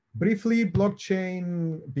briefly,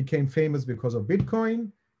 blockchain became famous because of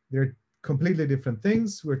Bitcoin. They're completely different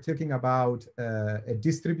things. We're talking about a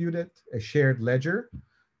shared ledger,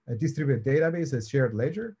 a distributed database, a shared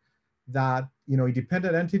ledger that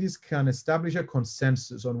independent entities can establish a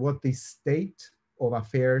consensus on what the state of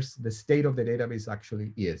affairs, the state of the database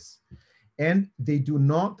actually is. And they do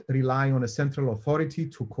not rely on a central authority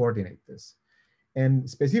to coordinate this. And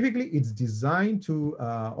specifically, it's designed to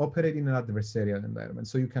operate in an adversarial environment.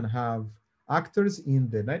 So you can have actors in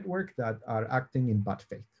the network that are acting in bad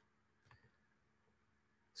faith.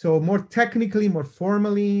 So more technically, more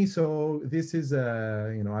formally, so this is,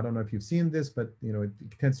 I don't know if you've seen this, but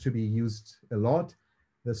it tends to be used a lot.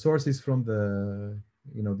 The source is from the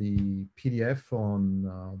PDF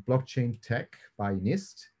on blockchain tech by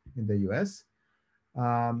NIST in the US.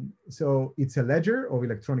 So it's a ledger of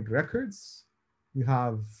electronic records. You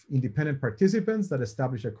have independent participants that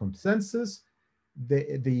establish a consensus.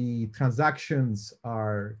 The transactions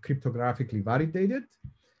are cryptographically validated.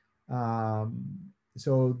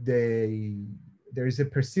 So there is a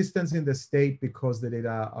persistence in the state because the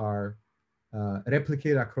data are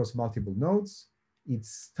replicated across multiple nodes.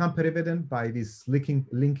 It's tamper evident by this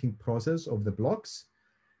linking process of the blocks.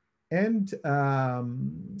 And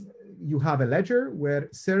you have a ledger where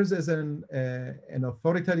it serves as an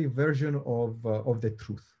authoritative version of the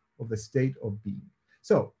truth, of the state of being.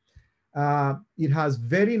 So it has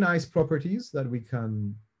very nice properties that we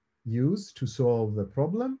can use to solve the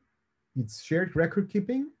problem. It's shared record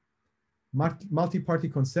keeping, multi-party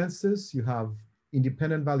consensus. You have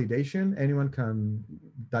independent validation. Anyone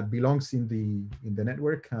that belongs in the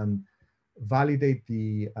network can validate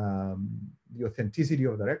the authenticity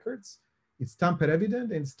of the records. It's tamper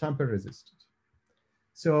evident and it's tamper resistant.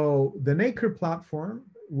 So the Naker platform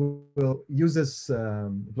will uses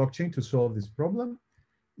blockchain to solve this problem.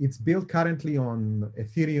 It's built currently on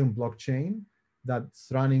Ethereum blockchain that's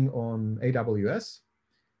running on AWS.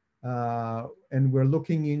 And we're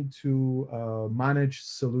looking into managed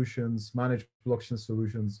blockchain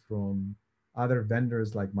solutions from other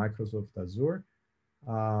vendors like Microsoft Azure.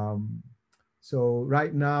 So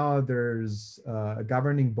right now there's a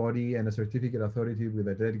governing body and a certificate authority with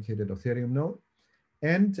a dedicated Ethereum node.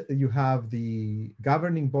 And you have the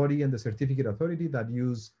governing body and the certificate authority that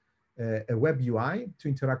use a web UI to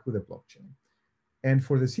interact with the blockchain. And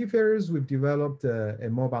for the seafarers, we've developed a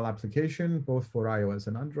mobile application, both for iOS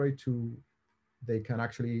and Android, they can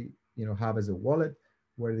actually have as a wallet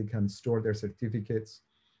where they can store their certificates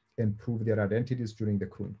and prove their identities during the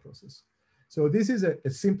crewing process. So this is a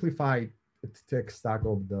simplified tech stack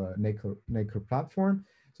of the Naker platform.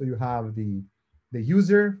 So you have the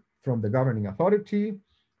user from the governing authority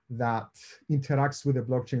that interacts with the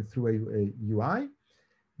blockchain through a UI.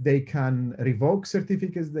 They can revoke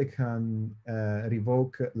certificates, they can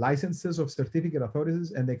revoke licenses of certificate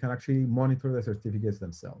authorities, and they can actually monitor the certificates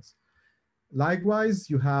themselves. Likewise,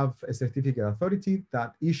 you have a certificate authority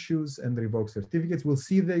that issues and revokes certificates. We'll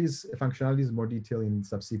see these functionalities in more detail in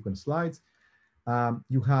subsequent slides.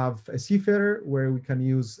 You have a seafarer where we can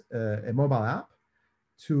use a mobile app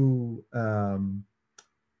to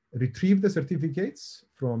retrieve the certificates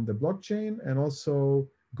from the blockchain and also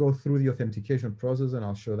go through the authentication process, and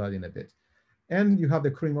I'll show that in a bit. And you have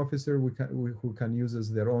the crewing officer who can use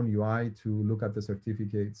their own UI to look at the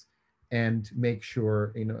certificates and make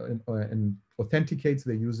sure, and authenticates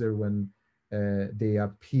the user when they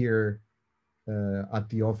appear at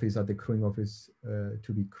the office, at the crewing office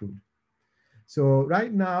to be crewed. So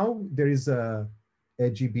right now there is a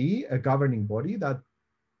GB, a governing body that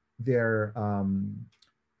they're,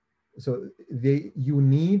 you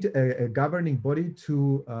need a governing body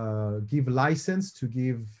to give license, to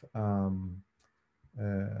give,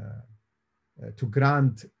 to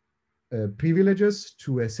grant privileges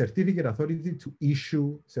to a certificate authority to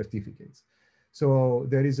issue certificates. So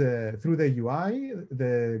there is through the UI,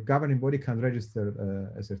 the governing body can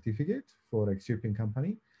register a certificate for a shipping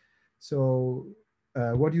company. So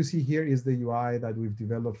what you see here is the UI that we've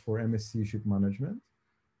developed for MSC ship management.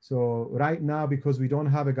 So right now, because we don't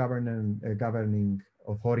have a governing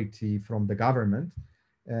authority from the government,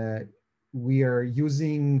 we are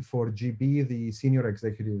using for GB the senior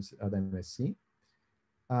executives at MSC.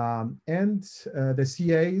 And the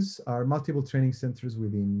CAs are multiple training centers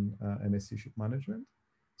within MSC ship management.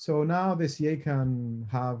 So now the CA can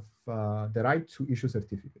have the right to issue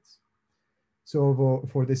certificates. So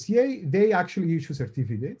for the CA, they actually issue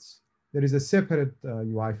certificates. There is a separate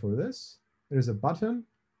UI for this. There is a button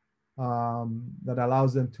that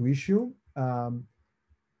allows them to issue.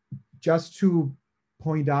 Just to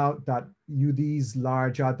point out that these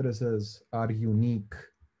large addresses are unique,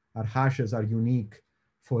 our hashes are unique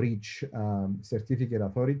for each certificate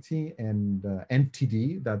authority and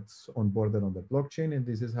entity that's onboarded on the blockchain, and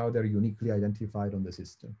this is how they're uniquely identified on the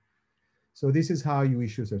system. So this is how you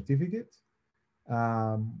issue a certificate.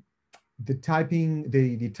 The type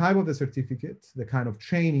of the certificate, the kind of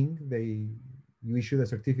training you issue the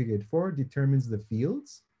certificate for determines the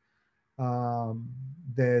fields.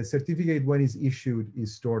 The certificate, when it's issued,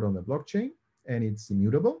 is stored on the blockchain and it's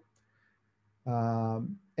immutable.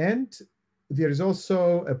 And there is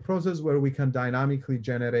also a process where we can dynamically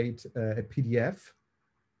generate a PDF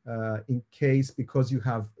in case, because you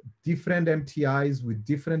have different MTIs with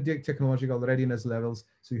different technological readiness levels.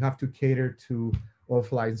 So you have to cater to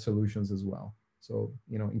offline solutions as well. So,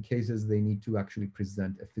 you know, in cases they need to actually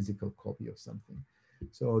present a physical copy of something.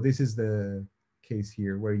 So this is the case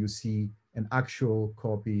here where you see an actual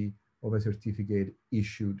copy of a certificate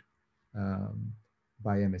issued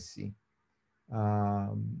by MSC.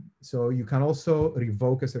 So you can also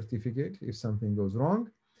revoke a certificate if something goes wrong.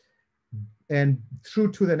 And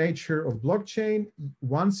true to the nature of blockchain,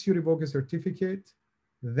 once you revoke a certificate,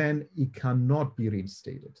 then it cannot be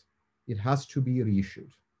reinstated. It has to be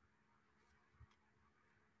reissued.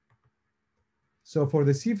 So for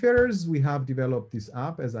the seafarers, we have developed this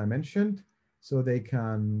app, as I mentioned, so they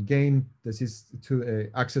can gain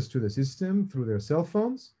access to the system through their cell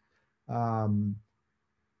phones.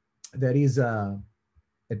 There is a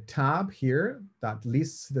tab here that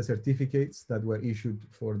lists the certificates that were issued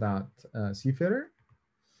for that seafarer.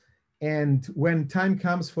 And when time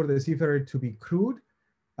comes for the seafarer to be crewed,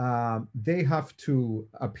 they have to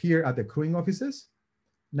appear at the crewing offices.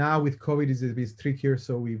 Now with COVID, it's a bit trickier,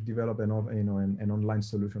 so we've developed an online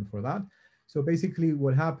solution for that. So basically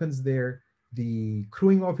what happens there, the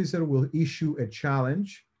crewing officer will issue a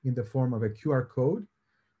challenge in the form of a QR code.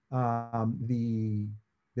 The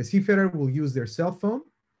seafarer will use their cell phone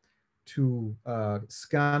to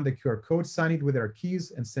scan the QR code, sign it with their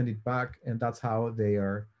keys, and send it back, and that's how they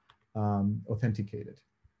are authenticated.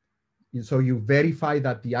 So you verify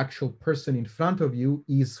that the actual person in front of you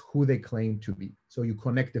is who they claim to be. So you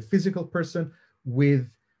connect the physical person with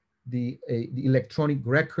the electronic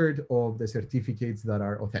record of the certificates that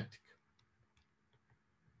are authentic.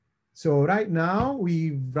 So right now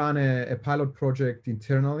we run a pilot project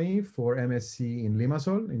internally for MSC in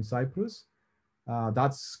Limassol in Cyprus.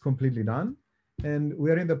 That's completely done. And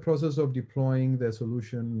we're in the process of deploying the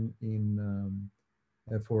solution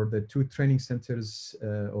for the 2 training centers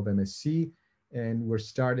of MSC. And we're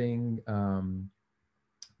starting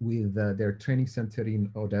with their training center in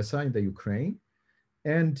Odessa in the Ukraine.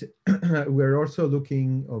 And we're also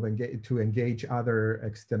looking to engage other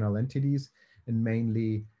external entities, and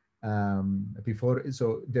mainly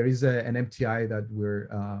so there is an MTI that we're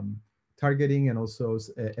targeting, and also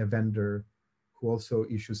a vendor who also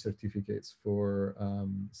issues certificates for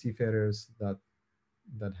seafarers that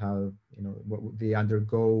have, they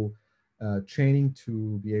undergo training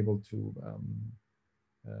to be able to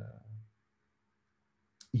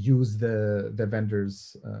use the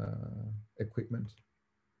vendor's equipment.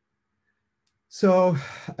 So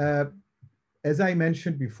as I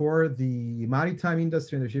mentioned before, the maritime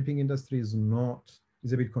industry and the shipping industry is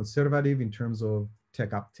a bit conservative in terms of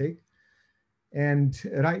tech uptake. And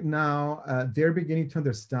right now, they're beginning to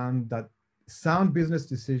understand that sound business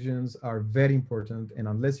decisions are very important. And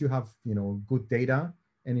unless you have, good data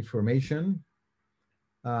and information,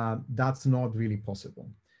 that's not really possible.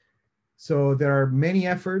 So there are many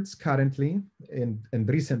efforts currently and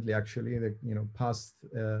recently, actually, the past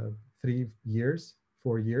 4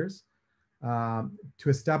 years, to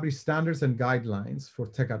establish standards and guidelines for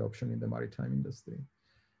tech adoption in the maritime industry.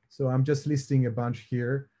 So I'm just listing a bunch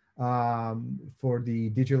here. For the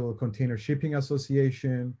Digital Container Shipping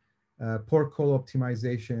Association, port call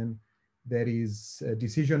optimization, there is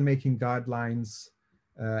decision-making guidelines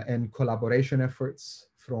and collaboration efforts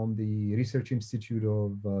from the Research Institute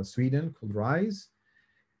of Sweden called RISE.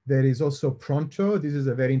 There is also Pronto. This is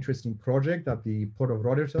a very interesting project at the Port of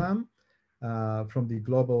Rotterdam from the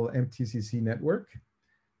global MTCC network.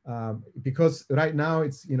 Because right now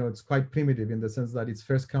it's quite primitive in the sense that it's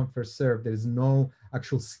first come, first served. There is no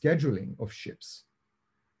actual scheduling of ships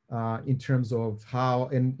in terms of how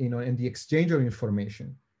and the exchange of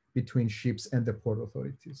information between ships and the port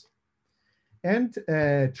authorities. And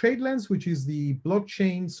TradeLens, which is the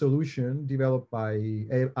blockchain solution developed by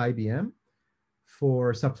IBM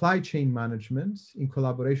for supply chain management in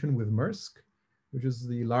collaboration with Maersk, which is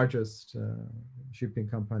the largest shipping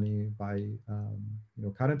company by,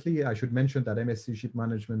 currently. I should mention that MSC Ship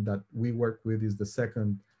Management that we work with is the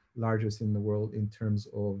second largest in the world in terms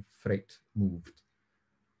of freight moved.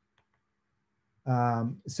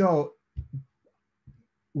 So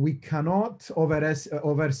we cannot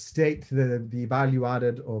overstate the value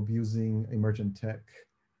added of using emergent tech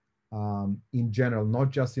in general, not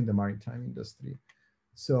just in the maritime industry.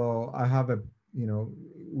 So I have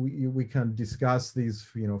we can discuss these,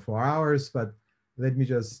 for hours, but let me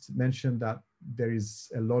just mention that there is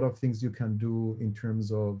a lot of things you can do in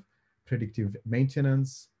terms of predictive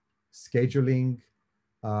maintenance, scheduling,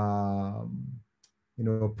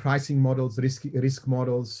 pricing models, risk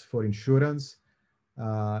models for insurance,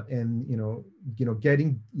 and getting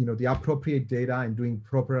the appropriate data and doing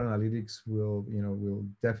proper analytics will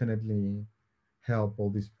definitely help all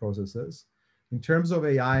these processes. In terms of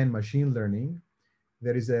AI and machine learning,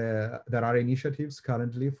 there are initiatives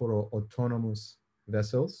currently for autonomous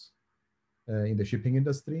vessels in the shipping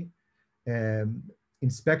industry,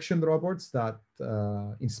 inspection robots that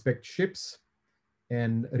inspect ships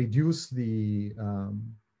and reduce the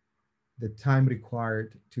time required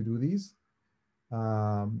to do these,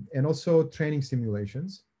 and also training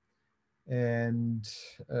simulations. And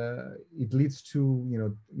it leads to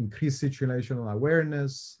increased situational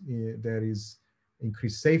awareness. There is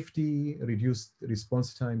increased safety, reduced response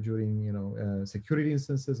time during security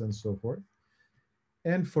instances, and so forth.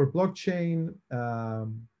 And for blockchain,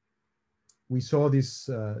 we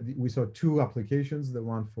saw two applications: the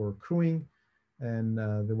one for crewing and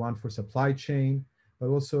the one for supply chain. But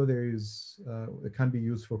also it can be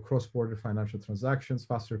used for cross-border financial transactions,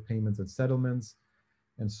 faster payments and settlements,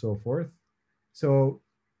 and so forth. So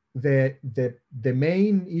the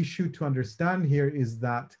main issue to understand here is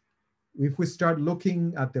that if we start looking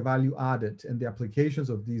at the value added and the applications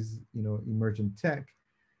of these emergent tech,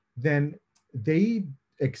 then they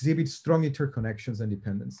exhibit strong interconnections and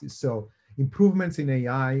dependencies. So improvements in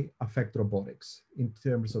AI affect robotics in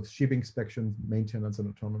terms of ship inspection, maintenance, and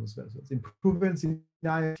autonomous vessels. Improvements in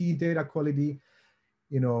IoT data quality,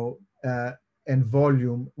 and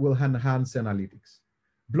volume will enhance analytics.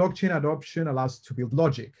 Blockchain adoption allows to build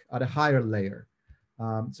logic at a higher layer.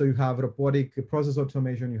 So you have robotic process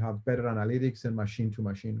automation, you have better analytics and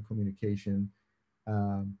machine-to-machine communication,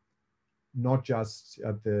 not just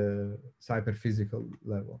at the cyber-physical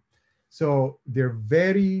level. So they're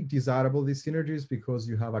very desirable, these synergies, because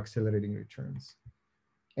you have accelerating returns.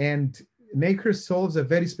 And Naker solves a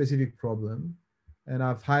very specific problem. And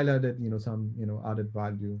I've highlighted some added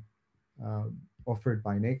value offered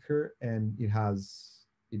by Naker, and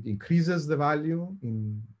it increases the value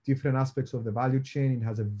in different aspects of the value chain. It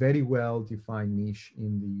has a very well-defined niche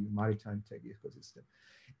in the maritime tech ecosystem.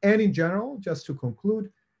 And in general, just to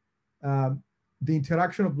conclude, the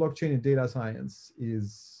interaction of blockchain and data science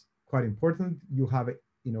is quite important. You have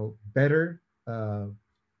better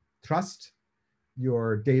trust,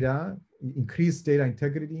 your data, increased data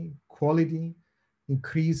integrity, quality,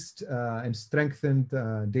 increased and strengthened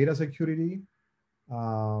data security,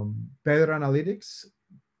 better analytics,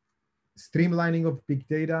 streamlining of big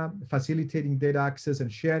data, facilitating data access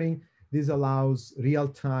and sharing. This allows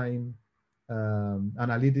real-time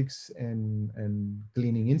analytics and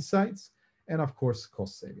gleaning insights, and of course,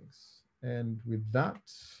 cost savings. And with that,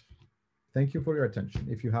 thank you for your attention.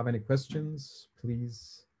 If you have any questions,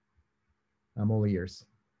 please, I'm all ears.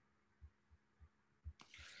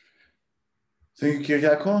 Thank you,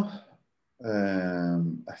 Kyriako.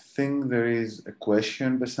 I think there is a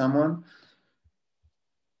question by someone.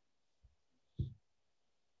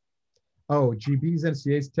 Oh, GBs and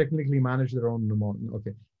CAs technically manage their own mnemonic.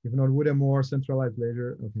 Okay, if not, would a more centralized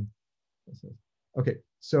ledger? Okay. Okay,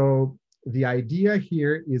 so the idea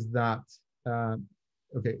here is that,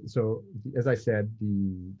 okay, so as I said,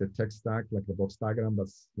 the tech stack, like the box diagram,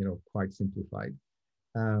 that's quite simplified.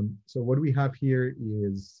 So what we have here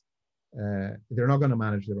is they're not going to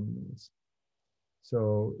manage their own units.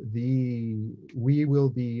 So we will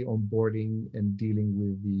be onboarding and dealing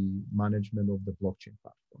with the management of the blockchain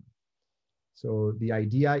platform. So the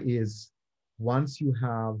idea is, once you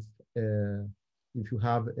have if you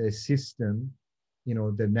have a system,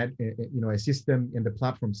 a system in the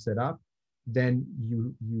platform set up, then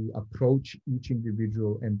you approach each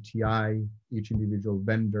individual MTI, each individual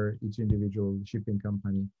vendor, each individual shipping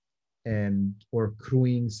company, or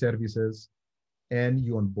crewing services, and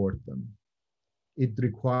you onboard them. It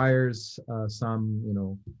requires some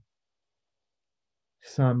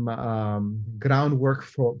groundwork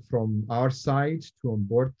from our side to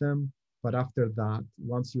onboard them. But after that,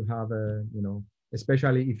 once you have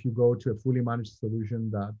especially if you go to a fully managed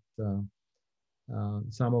solution that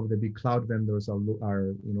some of the big cloud vendors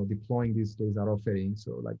are deploying these days, are offering.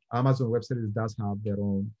 So like Amazon Web Services does have their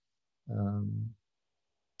own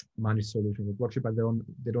managed solution with blockchain, but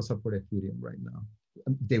they don't support Ethereum right now.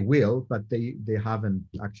 They will, but they haven't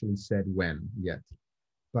actually said when yet.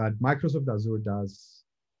 But Microsoft Azure does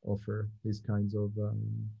offer these kinds of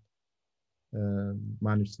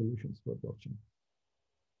managed solutions for blockchain.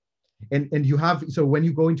 And you have, so when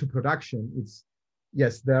you go into production,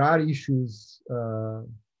 yes, there are issues, there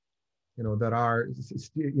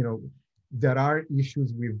are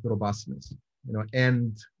issues with robustness.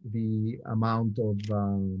 and the amount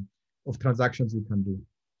of transactions you can do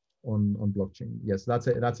on blockchain. Yes, that's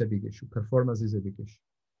a big issue. Performance is a big issue.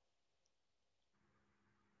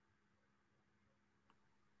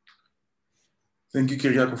 Thank you,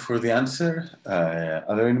 Kyriakos, for the answer.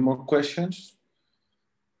 Are there any more questions?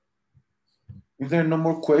 If there are no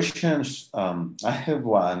more questions, I have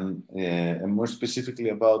one, and more specifically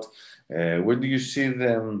about where do you see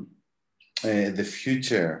the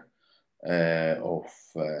future of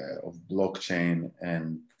blockchain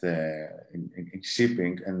and in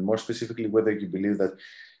shipping, and more specifically whether you believe that,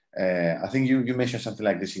 I think you mentioned something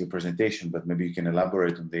like this in your presentation, but maybe you can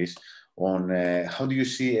elaborate on this, on how do you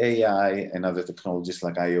see AI and other technologies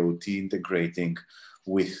like IoT integrating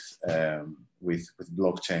with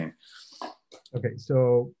blockchain? Okay,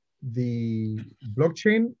 so the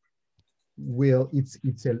blockchain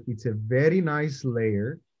it's a very nice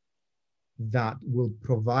layer that will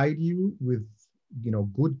provide you with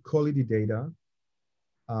good quality data,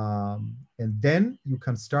 and then you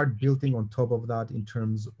can start building on top of that in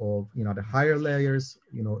terms of the higher layers,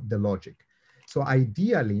 the logic. So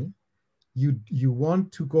ideally, you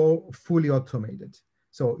want to go fully automated.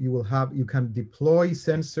 So you can deploy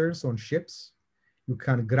sensors on ships. You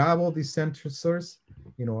can grab all these sensors,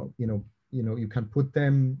 you can put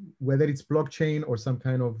them, whether it's blockchain or some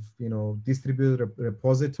kind of distributed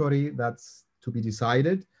repository, that's to be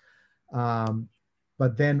decided.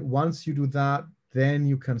 But then once you do that, then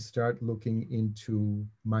you can start looking into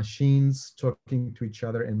machines talking to each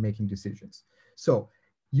other and making decisions. So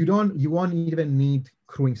you won't even need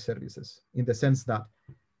crewing services, in the sense that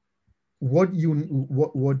what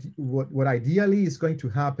ideally is going to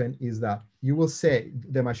happen is that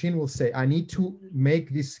the machine will say, I need to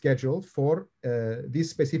make this schedule for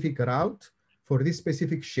this specific route for this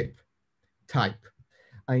specific ship type.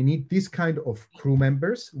 I need this kind of crew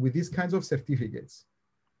members with these kinds of certificates,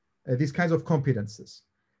 these kinds of competences.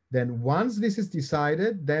 Then once this is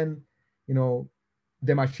decided, then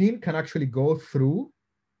the machine can actually go through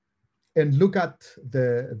and look at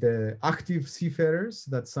the active seafarers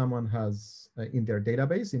that someone has in their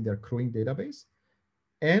database, in their crewing database.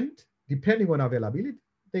 And depending on availability,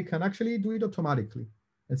 they can actually do it automatically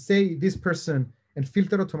and say this person, and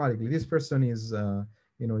filter automatically, this person is,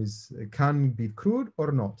 can be crewed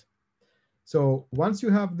or not. So once you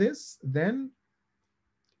have this, then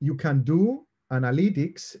you can do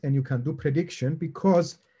analytics and you can do prediction,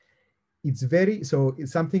 because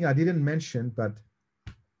it's something I didn't mention, but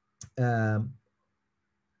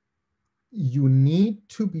you need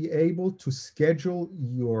to be able to schedule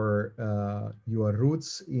your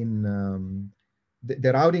routes in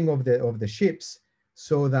the routing of the ships,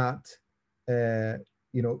 so that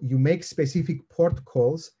you make specific port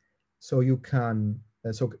calls, so you can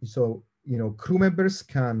crew members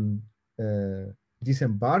can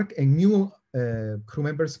disembark, and new crew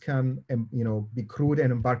members can be crewed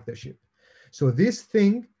and embark the ship. So this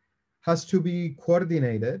thing has to be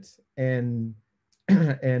coordinated, and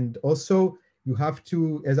and also you have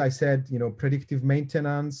to, as I said, predictive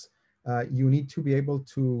maintenance. You need to be able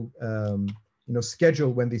to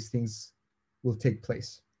schedule when these things will take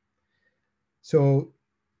place. So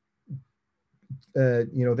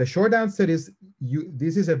the short answer is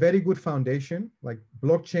this is a very good foundation, like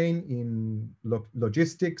blockchain in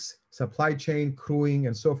logistics, supply chain, crewing,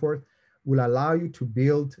 and so forth, will allow you to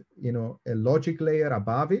build a logic layer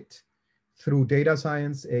above it through data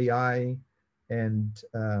science, AI, and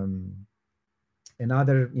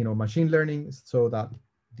other machine learning, so that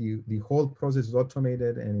the whole process is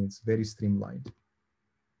automated and it's very streamlined.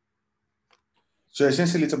 So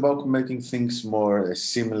essentially, it's about making things more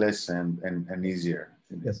seamless and easier.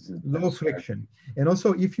 Yes, low friction. And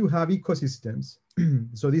also, if you have ecosystems,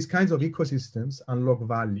 so these kinds of ecosystems unlock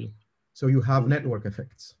value. So you have network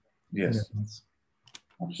effects. Yes,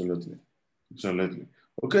 absolutely. Absolutely.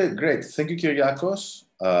 Okay, great. Thank you, Kyriakos.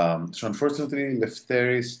 So unfortunately,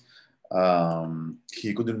 Eleftherios,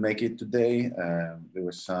 he couldn't make it today. There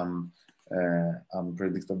were some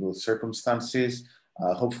unpredictable circumstances.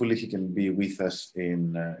 Hopefully he can be with us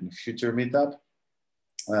in a future meetup.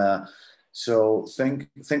 So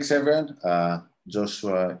thanks everyone.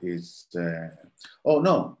 Joshua is, oh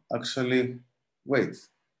no, actually, wait.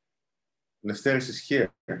 Eleftherios is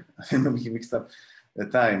here. I think he mixed up the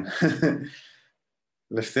time.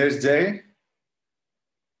 Eleftherios J,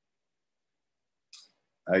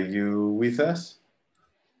 are you with us?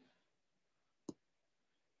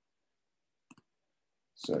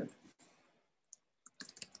 Sorry.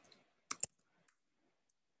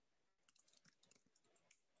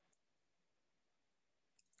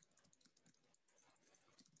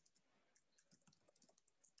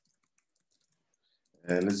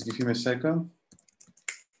 Let's give him a second.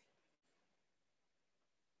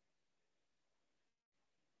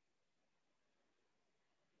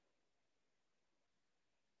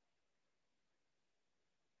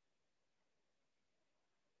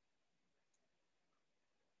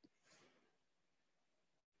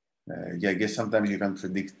 Yeah, I guess sometimes you can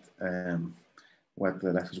predict what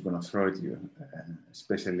life is going to throw at you,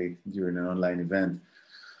 especially during an online event.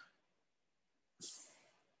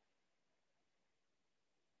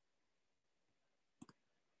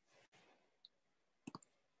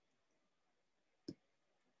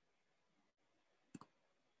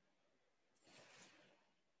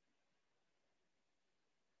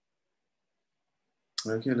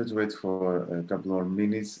 Okay, let's wait for a couple more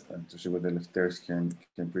minutes to see what the Eleftherios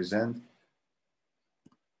can present.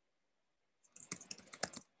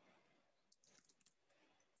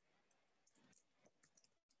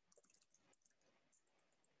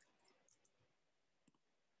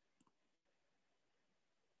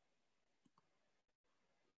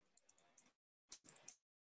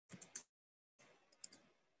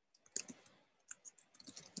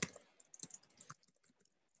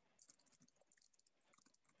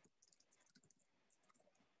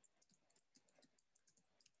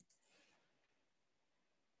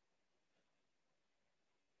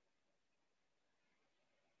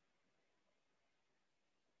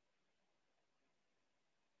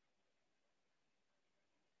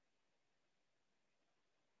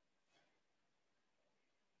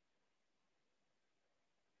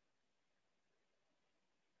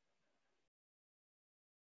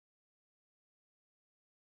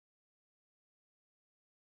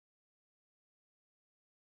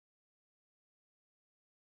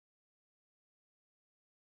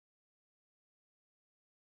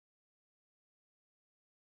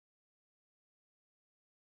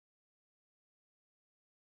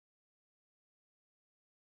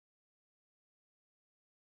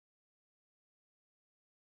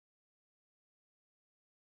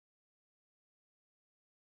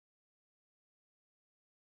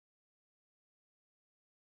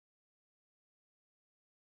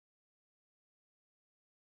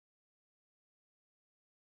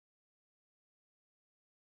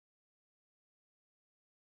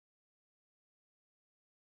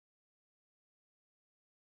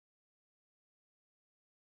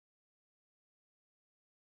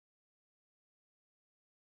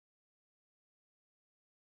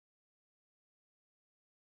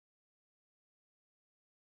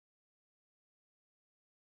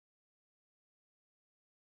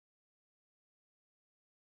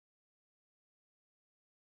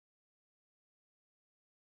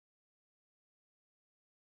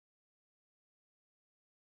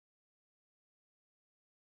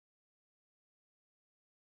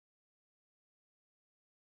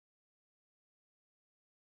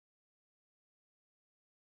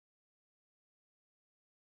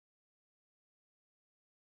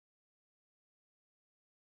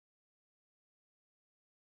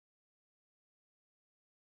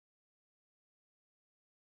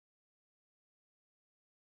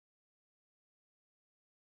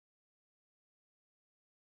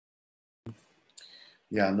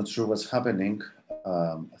 Yeah, I'm not sure what's happening.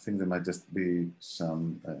 I think there might just be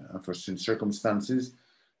some unforeseen circumstances.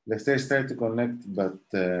 Eleftherios tried to connect, but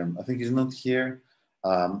I think he's not here.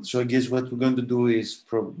 So I guess what we're going to do is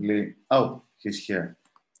probably, oh, he's here.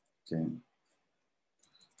 Okay.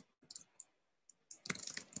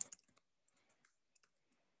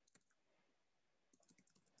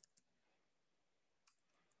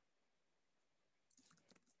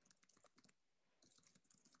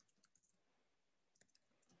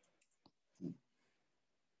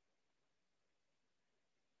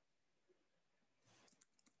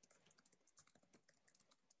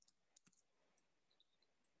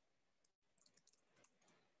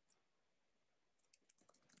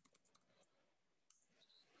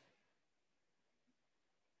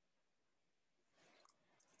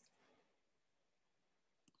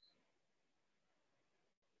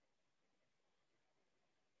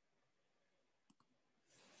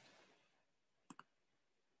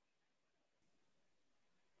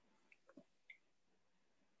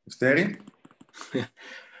 Eleftherios?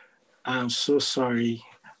 I'm so sorry.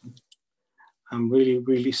 I'm really,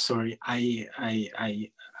 really sorry. I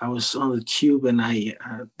was on the tube and I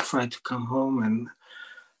tried to come home, and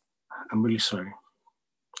I'm really sorry.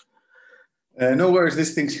 No worries,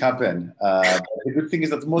 these things happen. The good thing is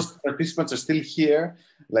that most participants are still here,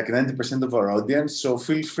 like 90% of our audience. So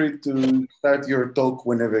feel free to start your talk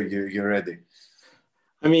whenever you're ready.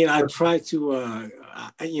 I mean, I try to,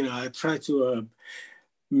 I try to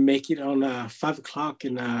make it on 5 o'clock,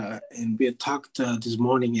 and we had talked this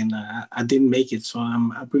morning, and I didn't make it, so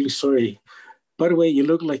I'm really sorry. By the way, you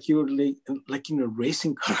look like you're like in a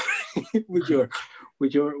racing car with your.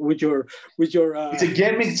 It's a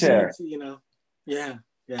gaming chair. You know, yeah.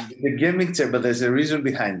 It's a gaming chair, but there's a reason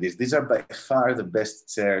behind this. These are by far the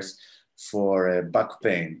best chairs for back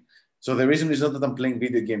pain. So the reason is not that I'm playing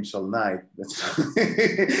video games all night.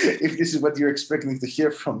 If this is what you're expecting to hear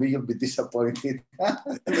from me, you'll be disappointed.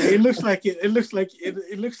 It looks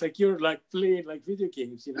like you're like playing like video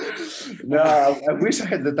games, you know. No, I wish I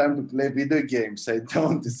had the time to play video games. I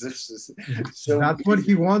don't. So that's what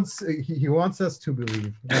he wants. He wants us to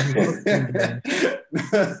believe. I'm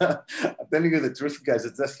telling you the truth, guys. I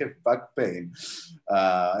just have back pain.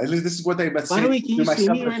 At least this is what I must say. By the way, can you see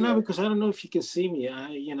me right now? Because I don't know if you can see me.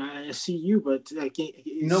 I see you, but I can't.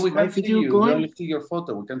 No, we can't see you. We only see your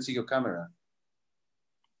photo. We can't see your camera.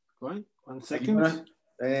 What? 1 second.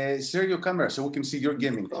 Share your camera so we can see your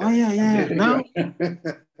gaming. Oh yeah. Now.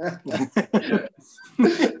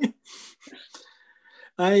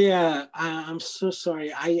 I'm so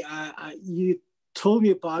sorry. You told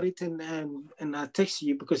me about it, and I texted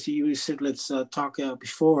you because you said let's talk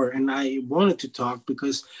before, and I wanted to talk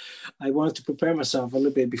because I wanted to prepare myself a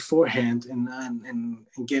little bit beforehand and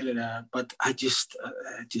get it but I just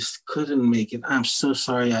couldn't make it. I'm so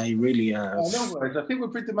sorry. I really no worries. I think we're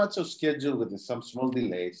pretty much on schedule with some small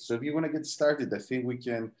delays, so if you want to get started, I think we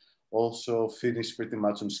can also finish pretty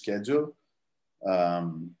much on schedule.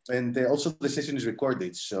 And also the session is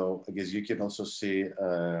recorded, so I guess you can also see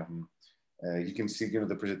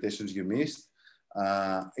the presentations you missed.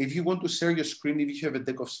 If you want to share your screen, if you have a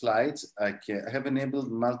deck of slides, I have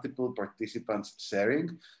enabled multiple participants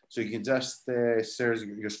sharing, so you can just share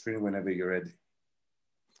your screen whenever you're ready.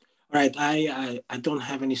 All right, I don't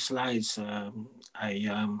have any slides.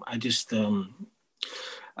 I just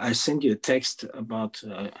I sent you a text about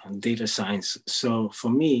data science. So for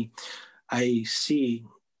me, I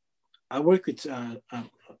work with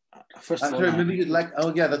first of all, maybe you'd like,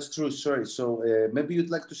 oh yeah, that's true, sorry. So maybe you'd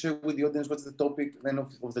like to share with the audience what's the topic then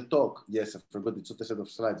of the talk. Yes, I forgot, it's not a set of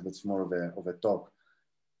slides, but it's more of a talk.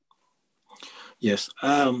 Yes,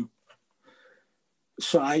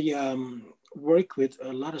 so I work with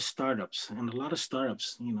a lot of startups, and a lot of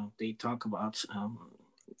startups, they talk about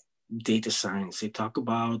data science. They talk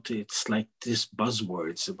about, it's like this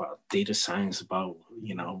buzzwords about data science, about,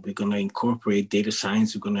 we're going to incorporate data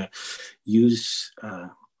science, we're going to use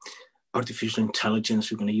artificial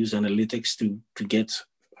intelligence, we're going to use analytics to get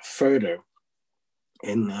further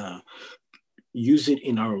and use it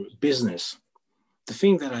in our business. The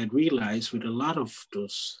thing that I realized with a lot of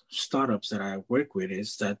those startups that I work with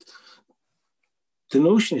is that the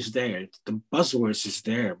notion is there, the buzzwords is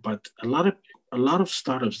there, but a lot of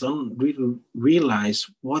startups don't really realize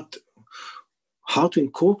how to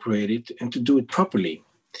incorporate it and to do it properly,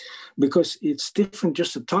 because it's different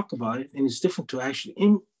just to talk about it, and it's different to actually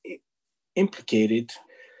implicate it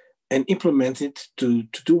and implement it to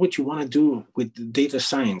do what you want to do with data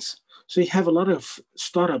science. So you have a lot of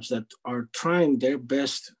startups that are trying their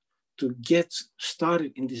best to get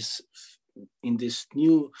started in this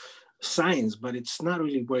new science, but it's not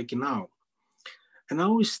really working out. And I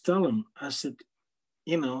always tell them, I said,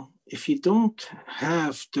 if you don't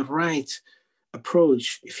have the right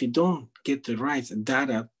approach, if you don't get the right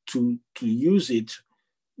data to use it,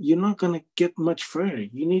 you're not going to get much further.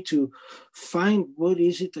 You need to find what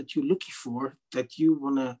is it that you're looking for, that you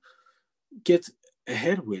want to get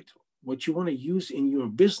ahead with, what you want to use in your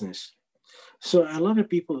business. So a lot of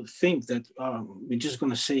people think that we're just going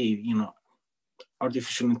to say,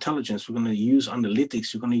 artificial intelligence, we're going to use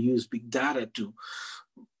analytics, we're going to use big data to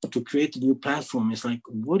create a new platform. It's like,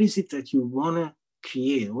 what is it that you want to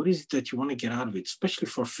create? What is it that you want to get out of it, especially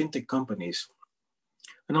for fintech companies?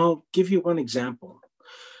 And I'll give you one example.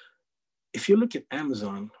 If you look at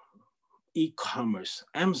Amazon, e-commerce,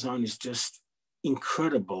 Amazon is just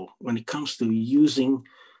incredible when it comes to using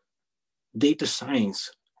data science,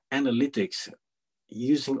 analytics,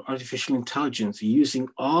 using artificial intelligence, using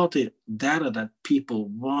all the data that people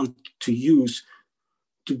want to use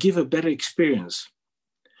to give a better experience.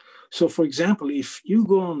 So for example, if you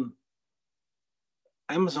go on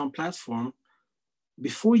Amazon platform,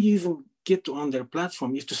 before you even get on their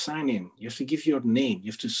platform, you have to sign in. You have to give your name.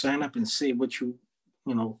 You have to sign up and say what your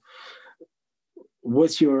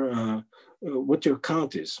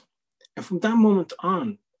account is. And from that moment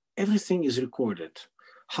on, everything is recorded.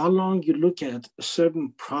 How long you look at a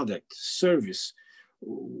certain product, service,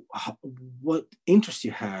 what interest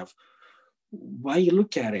you have, why you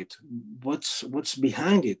look at it, what's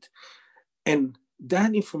behind it. And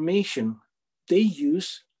that information they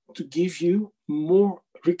use to give you more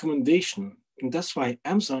recommendation. And that's why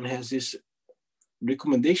Amazon has this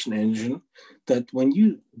recommendation engine that when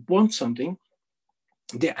you want something,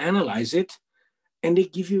 they analyze it and they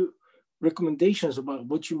give you recommendations about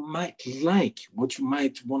what you might like, what you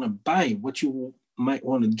might want to buy, what you might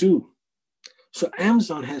want to do. So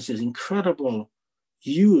Amazon has this incredible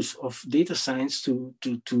use of data science to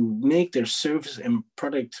make their service and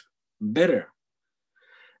product better.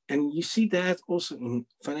 And you see that also in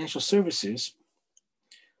financial services.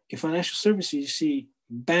 In financial services, you see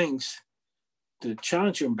banks, the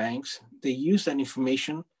challenger banks, they use that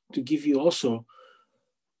information to give you also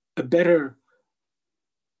a better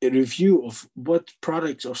review of what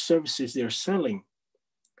products or services they're selling.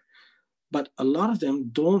 But a lot of them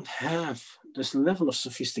don't have this level of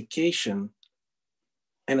sophistication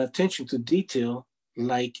and attention to detail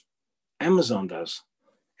like Amazon does.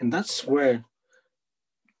 And that's where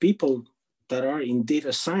people that are in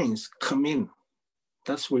data science come in.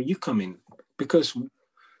 That's where you come in, because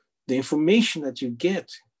the information that you get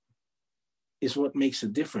is what makes a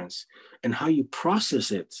difference, and how you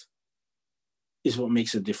process it is what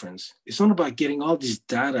makes a difference. It's not about getting all this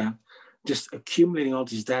data, just accumulating all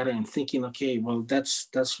this data and thinking, okay, well, that's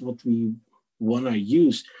what we want to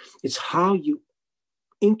use. It's how you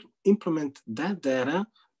implement that data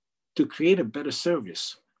to create a better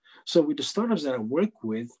service. So with the startups that I work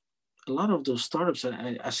with, a lot of those startups,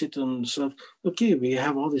 I sit and say, okay, we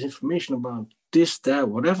have all this information about this, that,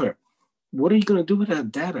 whatever. What are you going to do with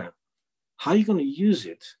that data? How are you going to use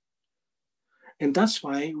it? And that's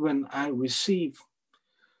why when I receive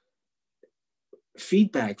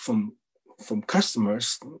feedback from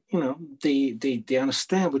customers, you know, they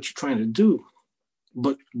understand what you're trying to do.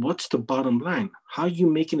 But what's the bottom line? How are you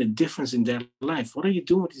making a difference in their life? What are you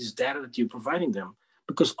doing with this data that you're providing them?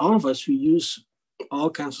 Because all of us, we use all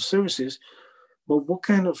kinds of services, but what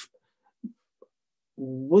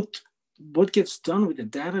gets done with the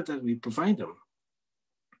data that we provide them?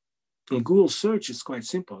 In Google search, it's quite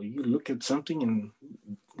simple. You look at something and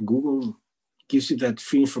Google gives you that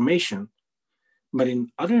free information. But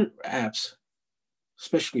in other apps,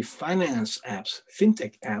 especially finance apps,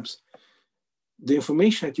 fintech apps, the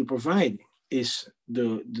information that you provide is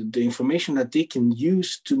the information that they can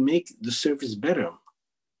use to make the service better.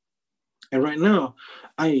 And right now,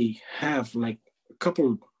 I have like a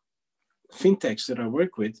couple fintechs that I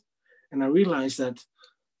work with, and I realize that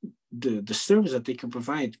the service that they can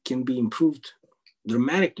provide can be improved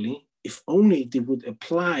dramatically if only they would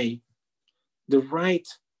apply the right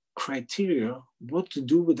criteria, what to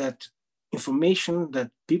do with that information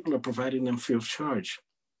that people are providing them free of charge.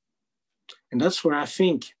 And that's where I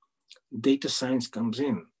think data science comes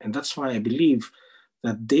in. And that's why I believe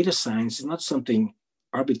that data science is not something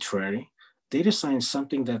arbitrary. Data science is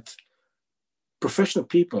something that professional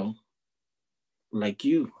people like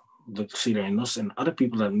you, Dr. Stylianos, and other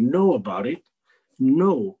people that know about it,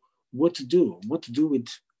 know what to do with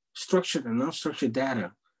structured and unstructured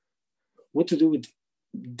data, what to do with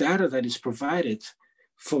data that is provided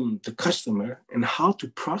from the customer, and how to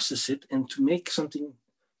process it and to make something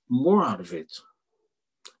more out of it.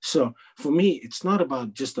 So for me, it's not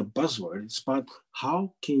about just a buzzword. It's about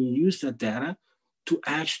how can you use that data to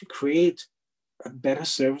actually create a better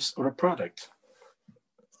service or a product.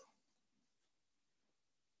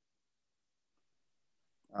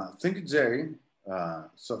 Thank you, Jerry.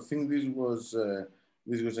 So I think this was an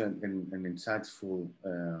insightful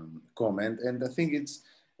comment, and I think it's,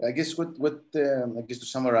 I guess to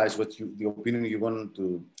summarize the opinion you want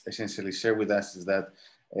to essentially share with us is that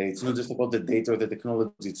it's not just about the data or the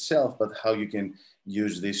technology itself, but how you can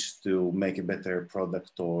use this to make a better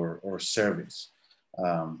product or service.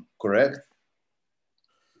 Correct?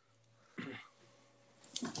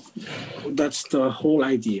 That's the whole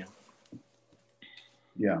idea.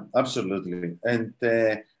 Yeah, absolutely. And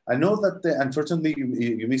I know that unfortunately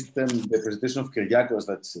you missed the presentation of Kyriakos,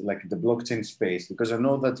 that's like the blockchain space, because I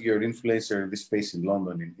know that you're an influencer in this space in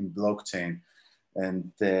London in blockchain.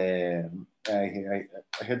 And I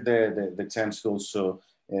had the chance to also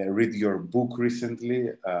read your book recently,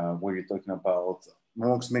 where you're talking about,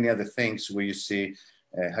 amongst many other things, where you see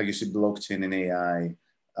how you see blockchain and AI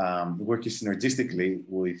working synergistically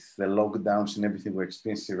with the lockdowns and everything we're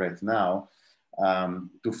experiencing right now,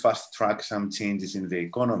 to fast track some changes in the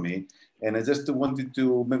economy. And I just wanted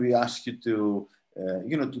to maybe ask you to,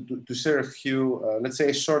 to share a few, let's say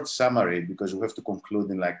a short summary, because we have to conclude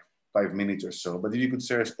in like 5 minutes or so. But if you could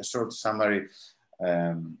share a short summary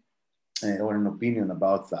or an opinion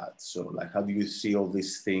about that. So like, how do you see all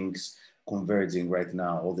these things converging right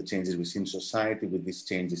now, all the changes we see in society with these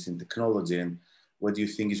changes in technology, and what do you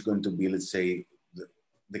think is going to be, let's say,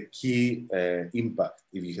 the key impact,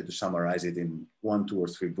 if you had to summarize it in 1, 2, or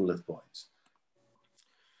 3 bullet points?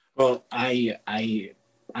 Well, I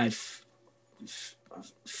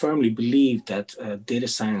firmly believe that data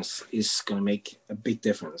science is going to make a big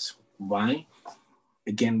difference. Why?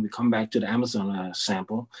 Again, we come back to the Amazon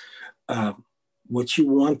sample. What you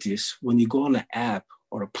want is when you go on an app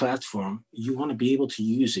or a platform, you want to be able to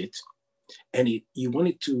use it, and you want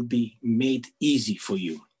it to be made easy for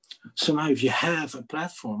you. So now if you have a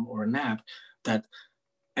platform or an app that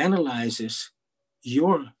analyzes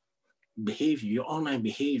your behavior, your online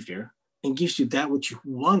behavior, and gives you that what you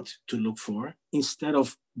want to look for instead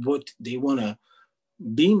of what they want to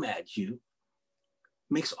beam at you,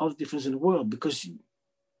 makes all the difference in the world, because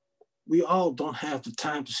we all don't have the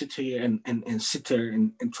time to sit here and sit there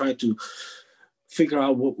and try to figure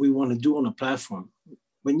out what we want to do on a platform.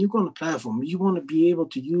 When you go on a platform, you want to be able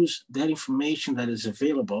to use that information that is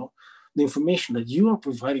available, the information that you are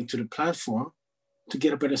providing to the platform, to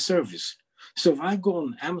get a better service. So if I go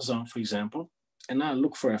on Amazon, for example, and I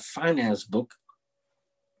look for a finance book,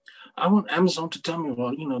 I want Amazon to tell me,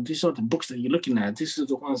 well, you know, these are the books that you're looking at. These are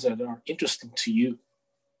the ones that are interesting to you.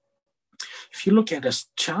 If you look at a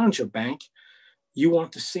challenger bank, you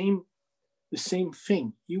want the same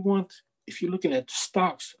thing. You want, if you're looking at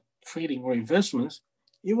stocks, trading, or investments,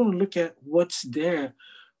 you want to look at what's there.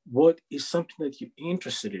 What is something that you're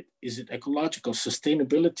interested in? Is it ecological,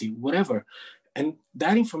 sustainability, whatever? And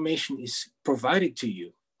that information is provided to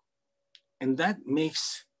you. And that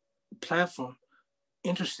makes the platform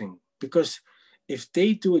interesting, because if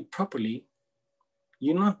they do it properly,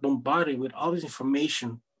 you're not bombarded with all this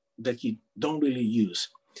information that you don't really use.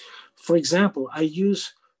 For example, I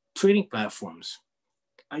use trading platforms.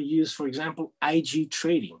 I use, for example, IG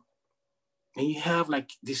trading. And you have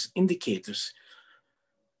like these indicators,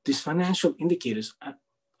 these financial indicators.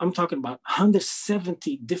 I'm talking about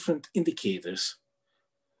 170 different indicators.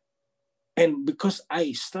 And because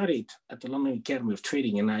I studied at the London Academy of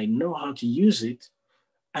Trading and I know how to use it,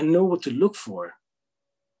 I know what to look for.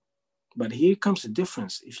 But here comes the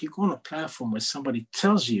difference. If you go on a platform where somebody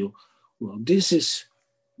tells you, well, this is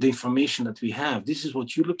the information that we have, this is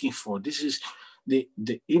what you're looking for, this is the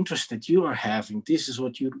interest that you are having, this is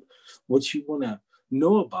what you want to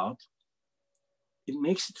know about, it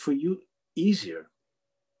makes it for you easier.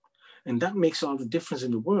 And that makes all the difference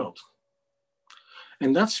in the world.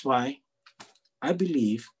 And that's why I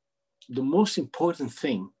believe the most important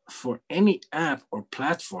thing for any app or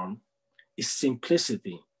platform is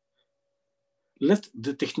simplicity. Let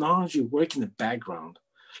the technology work in the background.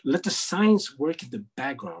 Let the science work in the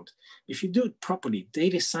background. If you do it properly,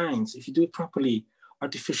 data science, if you do it properly,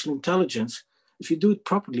 artificial intelligence, if you do it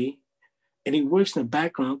properly and it works in the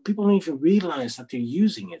background, people don't even realize that they're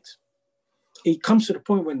using it. It comes to the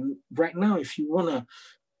point when right now, if you want to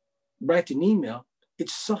write an email,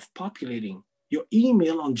 it's self-populating. Your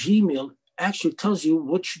email on Gmail actually tells you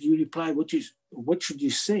what should you reply, what should you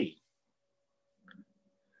say.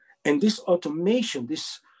 And this automation,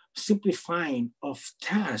 this simplifying of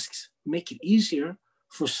tasks, make it easier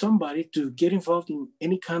for somebody to get involved in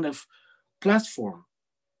any kind of platform.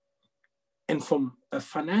 And from a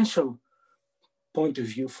financial point of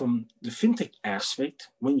view, from the fintech aspect,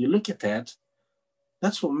 when you look at that,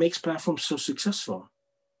 that's what makes platforms so successful.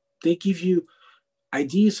 They give you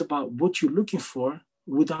ideas about what you're looking for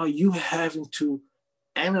without you having to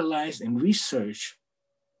analyze and research.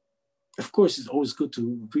 Of course, it's always good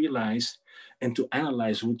to realize and to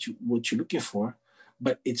analyze what you're looking for,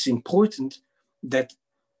 but it's important that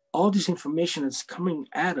all this information that's coming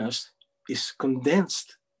at us is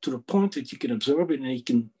condensed to the point that you can absorb it and you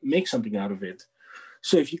can make something out of it.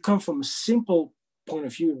 So if you come from a simple point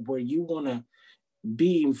of view where you want to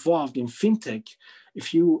be involved in fintech,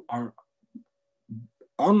 if you are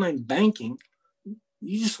online banking,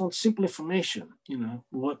 you just want simple information. You know,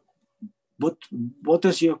 what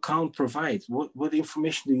does your account provide? What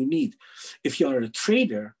information do you need? If you are a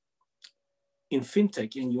trader in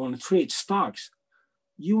fintech and you want to trade stocks,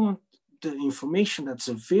 you want the information that's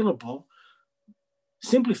available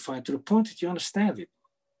simplified to the point that you understand it.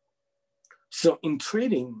 So in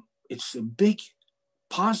trading, it's a big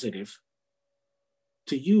positive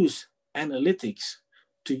to use analytics,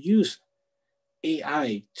 to use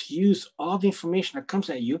AI, to use all the information that comes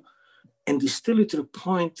at you and distill it to the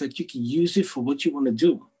point that you can use it for what you want to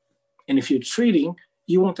do. And if you're trading,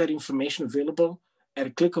 you want that information available at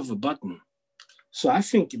a click of a button. So I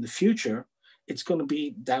think in the future, it's going to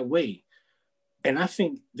be that way. And I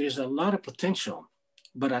think there's a lot of potential.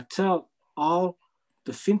 But I tell all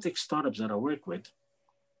the fintech startups that I work with,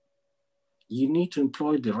 you need to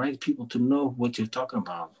employ the right people to know what you're talking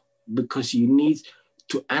about, because you need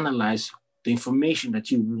to analyze the information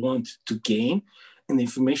that you want to gain and the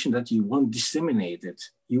information that you want disseminated.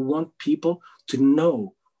 You want people to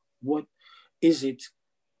know what is it,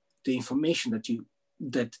 the information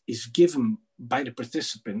that is given by the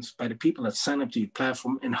participants, by the people that sign up to your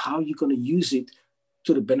platform, and how you're going to use it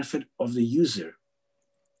to the benefit of the user.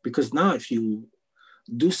 Because now if you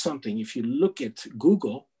do something, if you look at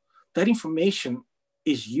Google, that information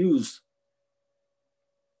is used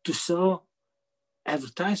to sell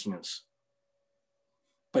advertisements.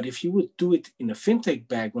 But if you would do it in a fintech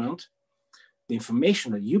background, the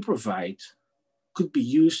information that you provide could be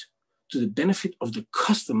used to the benefit of the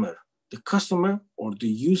customer or the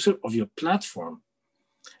user of your platform.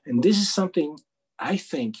 And this is something I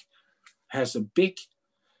think has a big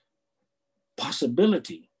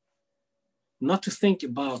possibility, not to think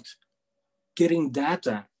about getting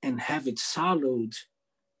data and have it siloed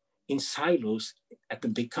in silos at the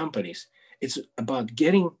big companies. It's about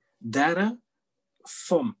getting data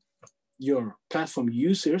from your platform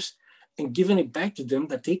users and giving it back to them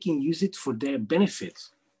that they can use it for their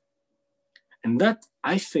benefit. And that,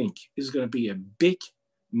 I think, is going to be a big,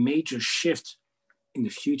 major shift in the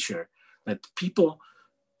future, that people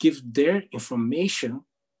give their information,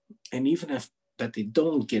 and even if that they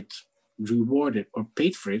don't get rewarded or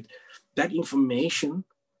paid for it, that information,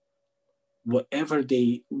 whatever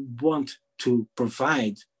they want to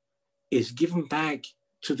provide, is given back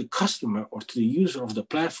to the customer or to the user of the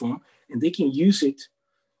platform, and they can use it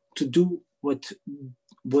to do what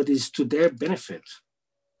is to their benefit.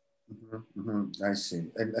 I see.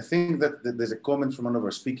 And I think that there's a comment from one of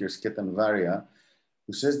our speakers, Ketan Varia,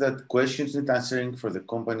 who says that questions need answering for the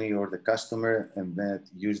company or the customer, and that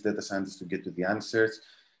use data scientists to get to the answers.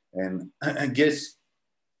 And I guess,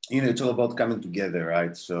 it's all about coming together,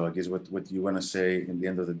 right? So I guess what you want to say in the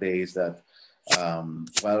end of the day is that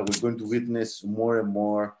while we're going to witness more and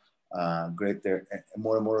more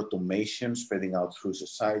more and more automation spreading out through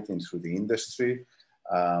society and through the industry,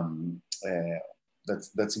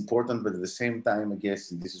 that's important. But at the same time, I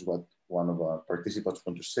guess, and this is what one of our participants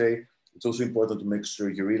want to say, it's also important to make sure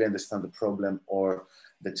you really understand the problem or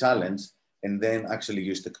the challenge, and then actually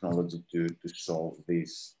use technology to solve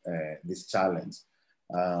this challenge.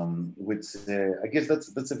 Which I guess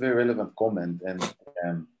that's a very relevant comment, and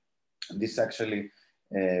this actually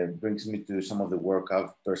brings me to some of the work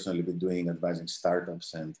I've personally been doing advising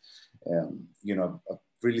startups, and I've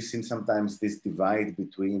really seen sometimes this divide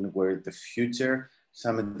between where the future,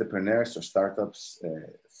 some entrepreneurs or startups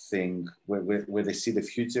think, where they see the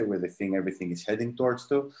future, where they think everything is heading towards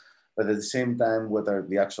to, but at the same time, what are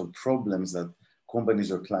the actual problems that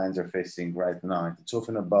companies or clients are facing right now? It's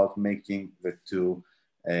often about making the two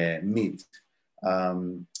meet.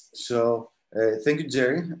 Thank you,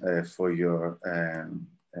 Jerry, for your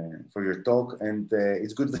talk, and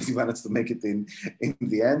it's good that you managed to make it in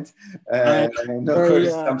the end.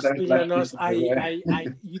 Stylianos,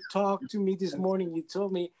 you talked to me this morning. You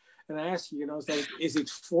told me, and I asked you, it's like, is it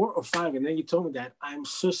 4 or 5? And then you told me that. I'm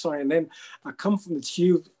so sorry. And then I come from the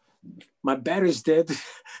tube. My battery's dead.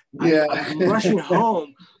 Yeah. I'm rushing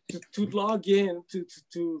home to log in to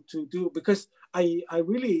do, because I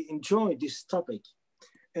really enjoy this topic.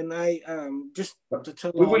 And I just to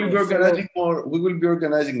tell we will be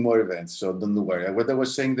organizing more events, so don't worry. What I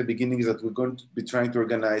was saying in the beginning is that we're going to be trying to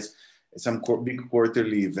organize some big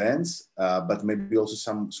quarterly events, but maybe also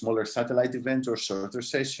some smaller satellite events or shorter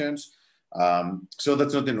sessions. So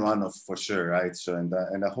that's not in one-off for sure, right? So and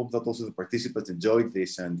I hope that also the participants enjoyed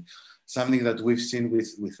this. And something that we've seen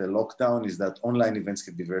with the lockdown is that online events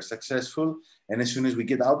can be very successful. And as soon as we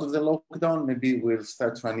get out of the lockdown, maybe we'll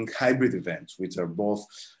start running hybrid events, which are both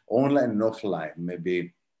online and offline,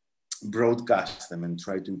 maybe broadcast them and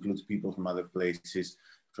try to include people from other places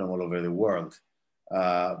from all over the world.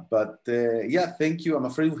 Yeah, thank you. I'm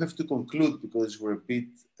afraid we have to conclude because we're a bit,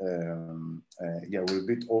 we're a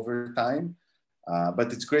bit over time.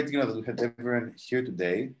 But it's great, that we had everyone here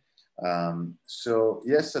today. So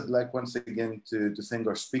yes, I'd like once again to thank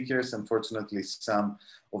our speakers. Unfortunately, some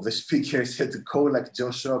of the speakers had to go, like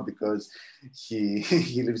Joshua, because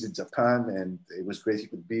he lives in Japan, and it was great he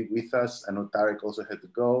could be with us. I know Tarek also had to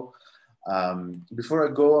go. Before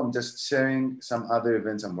I go, I'm just sharing some other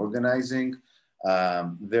events I'm organizing.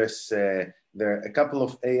 There are a couple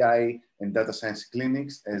of AI and data science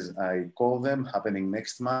clinics, as I call them, happening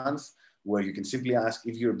next month, where you can simply ask,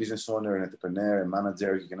 if you're a business owner, an entrepreneur, a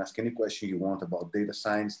manager, you can ask any question you want about data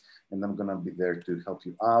science, and I'm gonna be there to help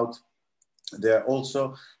you out. There are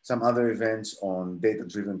also some other events on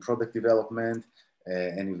data-driven product development,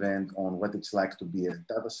 an event on what it's like to be a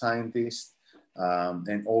data scientist,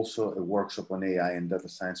 and also a workshop on AI and data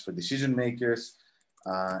science for decision makers.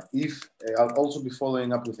 I'll also be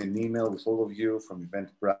following up with an email with all of you from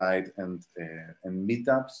Eventbrite and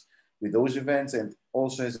Meetups with those events. And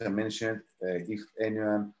also, as I mentioned, if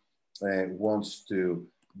anyone wants to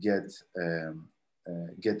get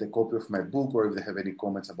a copy of my book, or if they have any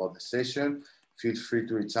comments about the session, feel free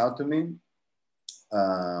to reach out to me.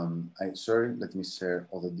 Sorry, let me share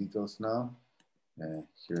all the details now.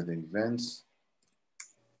 Here are the events.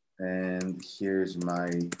 And here's my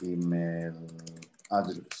email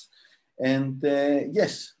address. And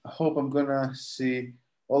yes, I hope I'm gonna see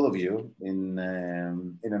all of you in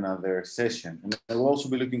another session. And I will also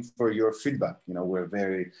be looking for your feedback. You know, we're a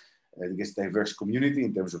very, I guess, diverse community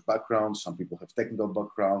in terms of backgrounds. Some people have technical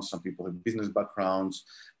backgrounds, some people have business backgrounds,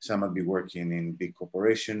 some might be working in big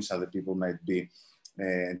corporations, other people might be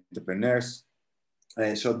entrepreneurs.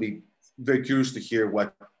 So I'd be very curious to hear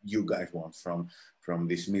what you guys want from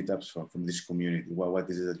these meetups, from this community. What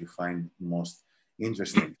is it that you find most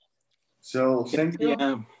interesting? So thank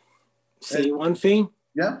you. Say one thing?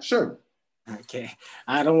 Yeah, sure. Okay.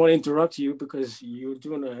 I don't want to interrupt you because you're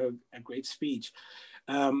doing a great speech.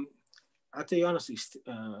 I'll tell you honestly,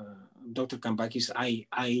 Dr. Kampakis,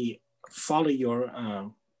 I follow your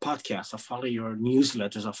podcast. I follow your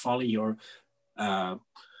newsletters. I follow your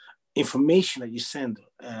information that you send,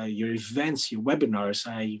 your events, your webinars.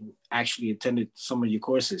 I actually attended some of your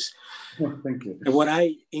courses. Oh, thank you. And what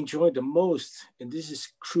I enjoy the most, and this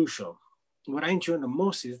is crucial, what I enjoy the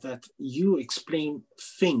most is that you explain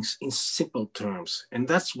things in simple terms. And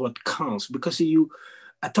that's what counts, because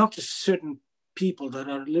I talk to certain people that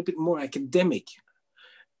are a little bit more academic,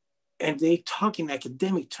 and they talk in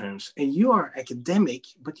academic terms, and you are academic,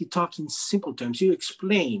 but you talk in simple terms. You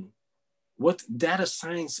explain what data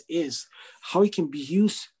science is, how it can be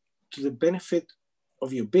used to the benefit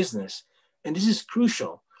of your business. And this is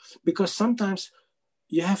crucial, because sometimes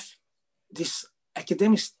you have these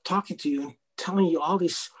academics talking to you and telling you all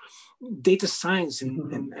this data science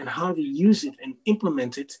and how to use it and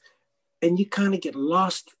implement it, and you kind of get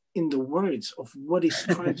lost in the words of what is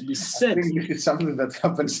trying to be said. I think this is something that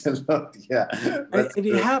happens a lot, yeah. And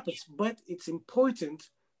it happens, but it's important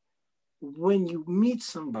when you meet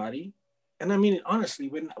somebody. And I mean it honestly,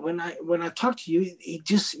 when I talk to you, it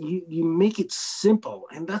just, you make it simple.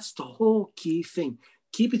 And that's the whole key thing.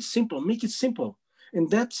 Keep it simple, make it simple. And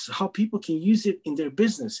that's how people can use it in their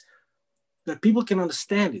business, that people can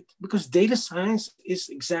understand it. Because data science is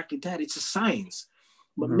exactly that, it's a science.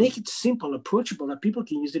 But make it simple, approachable, that people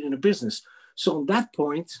can use it in a business. So on that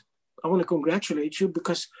point, I want to congratulate you,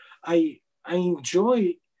 because I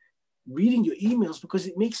enjoy reading your emails, because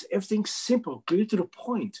it makes everything simple, clear to the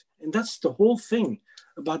point. And that's the whole thing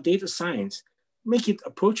about data science. Make it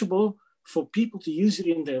approachable for people to use it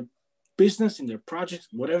in their business, in their projects,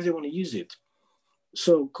 whatever they want to use it.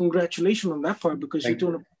 So congratulations on that part, because you're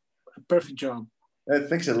doing a perfect job.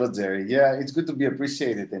 Thanks a lot, Jerry. Yeah, it's good to be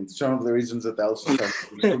appreciated, and it's one of the reasons that I also started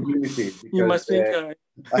the community. Because, you must think.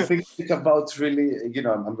 I think about really, you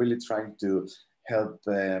know, I'm really trying to help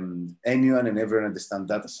anyone and everyone understand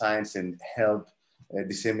data science and help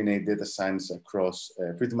disseminate data science across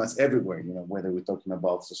pretty much everywhere, you know, whether we're talking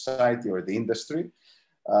about society or the industry.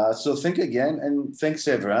 So thank you again, and thanks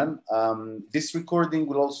everyone. This recording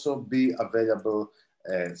will also be available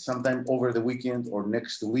sometime over the weekend or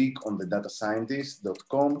next week on the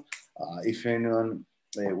datascientist.com. If anyone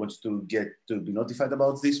wants to be notified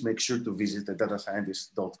about this, make sure to visit the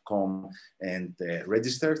datascientist.com and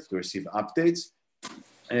register to receive updates.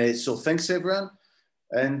 So thanks everyone,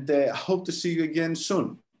 and hope to see you again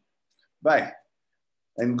soon. Bye.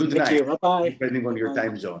 And good night. You. Bye-bye. Depending on your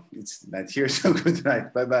time zone. It's night here, so good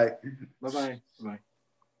night. Bye-bye. Bye-bye. Bye.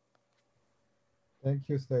 Thank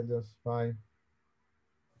you, Stelios. Bye.